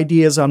of the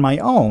ideas on my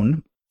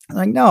own.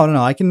 Like, no,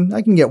 I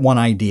can get one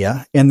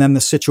idea. And then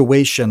the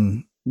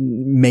situation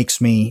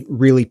makes me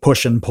really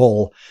push and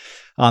pull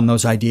on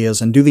those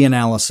ideas and do the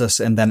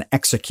analysis and then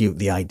execute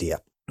the idea.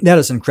 That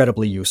is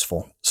incredibly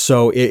useful.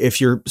 So if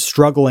you're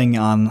struggling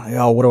on,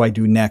 what do I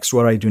do next?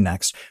 What do I do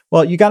next?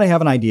 Well, you got to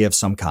have an idea of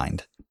some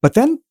kind, but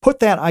then put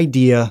that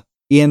idea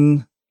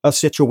in a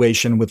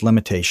situation with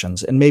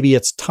limitations, and maybe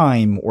it's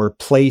time or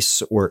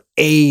place or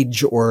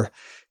age or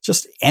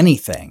just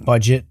anything.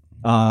 Budget.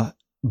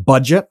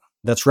 Budget.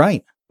 That's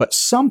right. But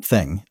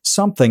something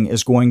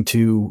is going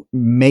to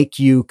make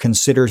you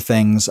consider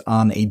things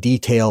on a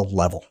detailed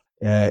level.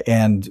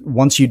 And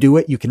once you do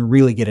it, you can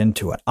really get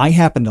into it. I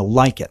happen to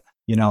like it.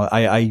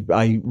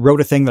 I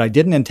wrote a thing that I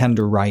didn't intend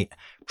to write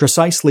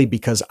precisely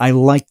because I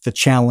liked the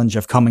challenge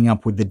of coming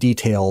up with the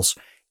details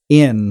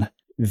in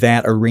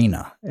that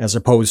arena as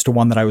opposed to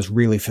one that I was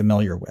really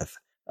familiar with.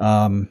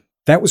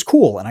 That was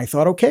cool. And I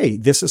thought, okay,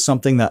 this is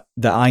something that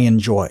I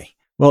enjoy.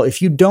 Well,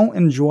 if you don't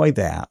enjoy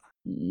that,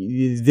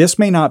 this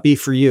may not be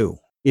for you.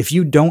 If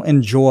you don't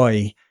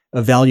enjoy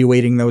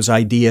evaluating those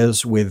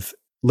ideas with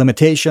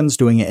limitations,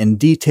 doing it in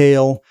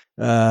detail.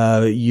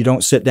 You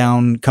don't sit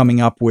down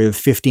coming up with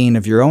 15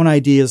 of your own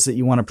ideas that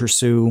you want to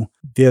pursue.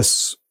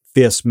 This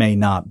may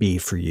not be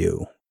for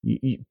you.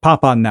 You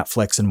pop on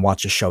Netflix and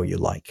watch a show you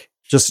like.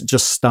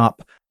 Just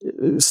stop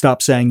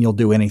saying you'll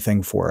do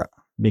anything for it,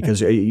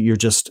 because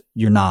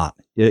you're not.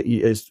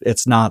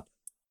 It's not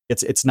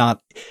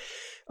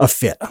a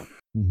fit.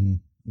 Mm-hmm.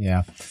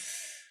 Yeah.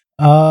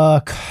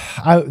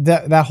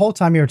 That whole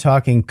time you were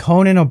talking,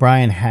 Conan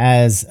O'Brien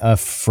has a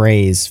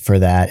phrase for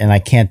that, and I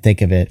can't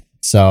think of it.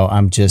 So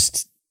I'm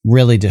just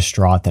really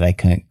distraught that I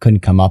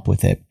couldn't come up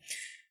with it.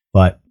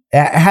 But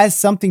it has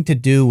something to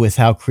do with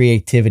how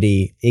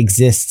creativity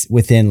exists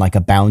within like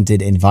a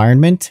bounded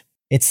environment.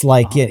 It's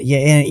like,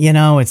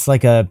 it's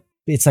like a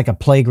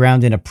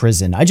playground in a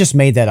prison. I just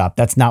made that up.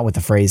 That's not what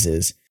the phrase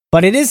is.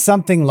 But it is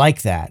something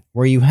like that,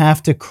 where you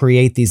have to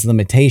create these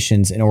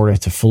limitations in order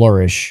to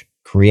flourish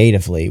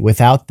creatively.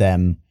 Without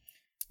them,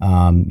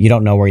 you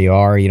don't know where you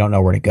are, you don't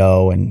know where to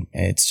go, and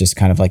it's just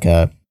kind of like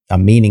a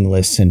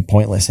meaningless and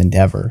pointless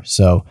endeavor.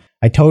 So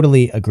I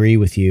totally agree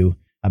with you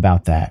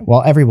about that.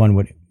 Well, everyone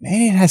would,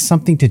 maybe it has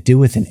something to do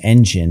with an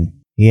engine.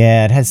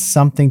 Yeah, it has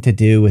something to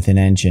do with an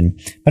engine,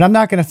 but I'm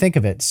not going to think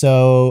of it.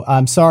 So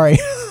I'm sorry.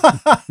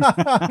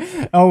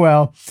 Oh,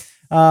 well.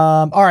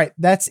 All right.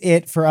 That's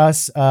it for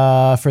us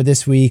for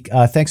this week.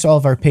 Thanks to all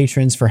of our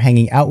patrons for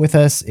hanging out with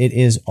us. It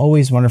is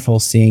always wonderful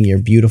seeing your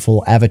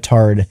beautiful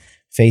avatared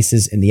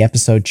faces in the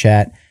episode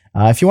chat.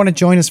 If you want to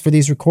join us for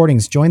these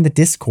recordings, join the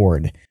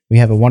Discord. We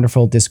have a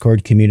wonderful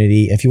Discord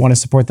community. If you want to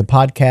support the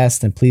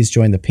podcast, then please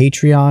join the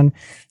Patreon.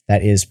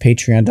 That is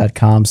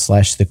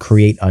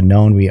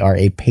patreon.com/thecreateunknown. We are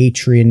a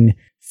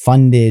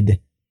Patreon-funded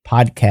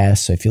podcast.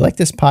 So if you like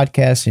this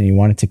podcast and you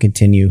want it to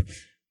continue,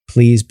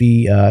 please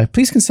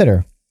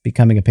consider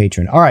becoming a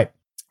patron. All right.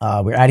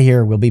 We're out of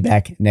here. We'll be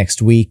back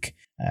next week.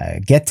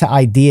 Get to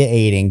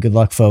ideating. Good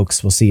luck,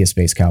 folks. We'll see you,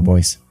 Space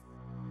Cowboys.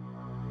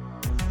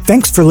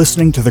 Thanks for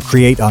listening to The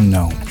Create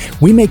Unknown.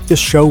 We make this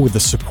show with the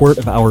support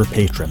of our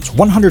patrons.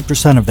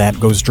 100% of that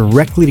goes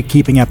directly to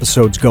keeping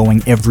episodes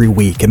going every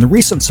week, and the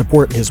recent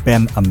support has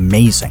been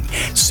amazing.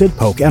 Sid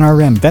Poke,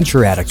 NRM,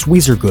 Venture Addicts,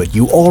 Weezer Good,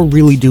 you all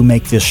really do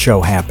make this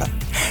show happen.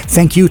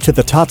 Thank you to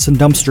the Tots and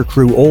Dumpster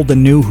crew, old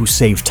and new, who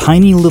save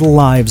tiny little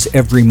lives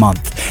every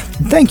month.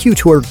 Thank you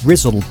to our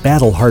grizzled,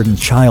 battle-hardened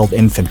child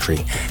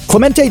infantry.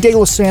 Clemente de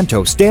los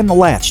Santos, Dan the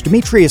Latch,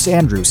 Demetrius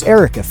Andrews,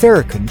 Erica,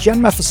 Farrakhan, Jen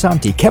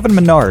Mefasanti, Kevin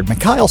Menard,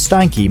 Mikhail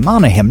Steinke,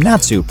 Monahim,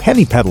 Natsu,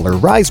 Penny Peddler,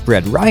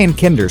 Risebread, Ryan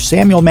Kinder,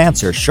 Samuel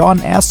Manser, Sean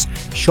S.,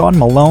 Sean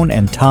Malone,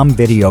 and Tom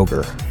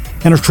Vidioger.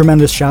 And a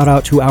tremendous shout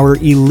out to our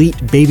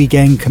elite baby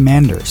gang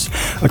commanders: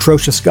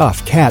 Atrocious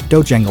Guff, Kat,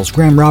 Dojangles,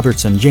 Graham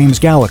Robertson, James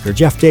Gallagher,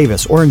 Jeff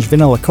Davis, Orange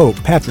Vanilla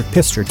Coke, Patrick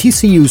Pister,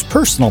 TCU's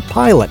personal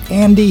pilot,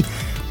 Andy,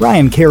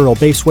 Ryan Carroll,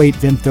 Baseweight,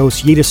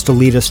 Vinthos, Yeetus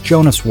Deletus,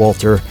 Jonas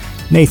Walter,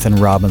 Nathan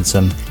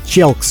Robinson,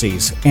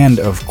 Jelxies, and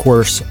of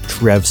course,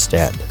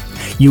 Trevstead.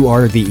 You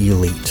are the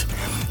elite.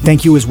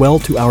 Thank you as well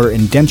to our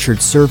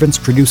indentured servants,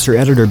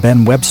 producer-editor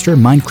Ben Webster,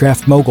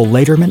 Minecraft mogul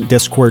Laterman,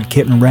 Discord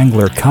kitten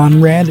wrangler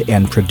Conrad,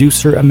 and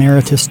producer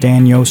emeritus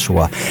Dan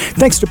Yoshua.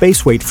 Thanks to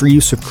Baseweight for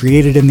use of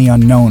Created in the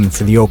Unknown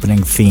for the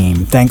opening theme.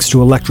 Thanks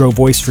to Electro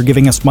Voice for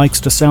giving us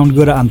mics to sound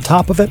good on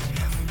top of it.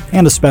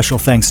 And a special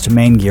thanks to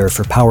Main Gear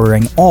for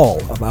powering all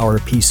of our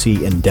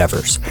PC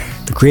endeavors.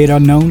 The Create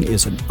Unknown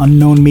is an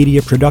Unknown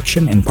Media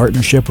production in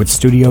partnership with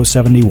Studio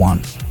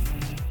 71.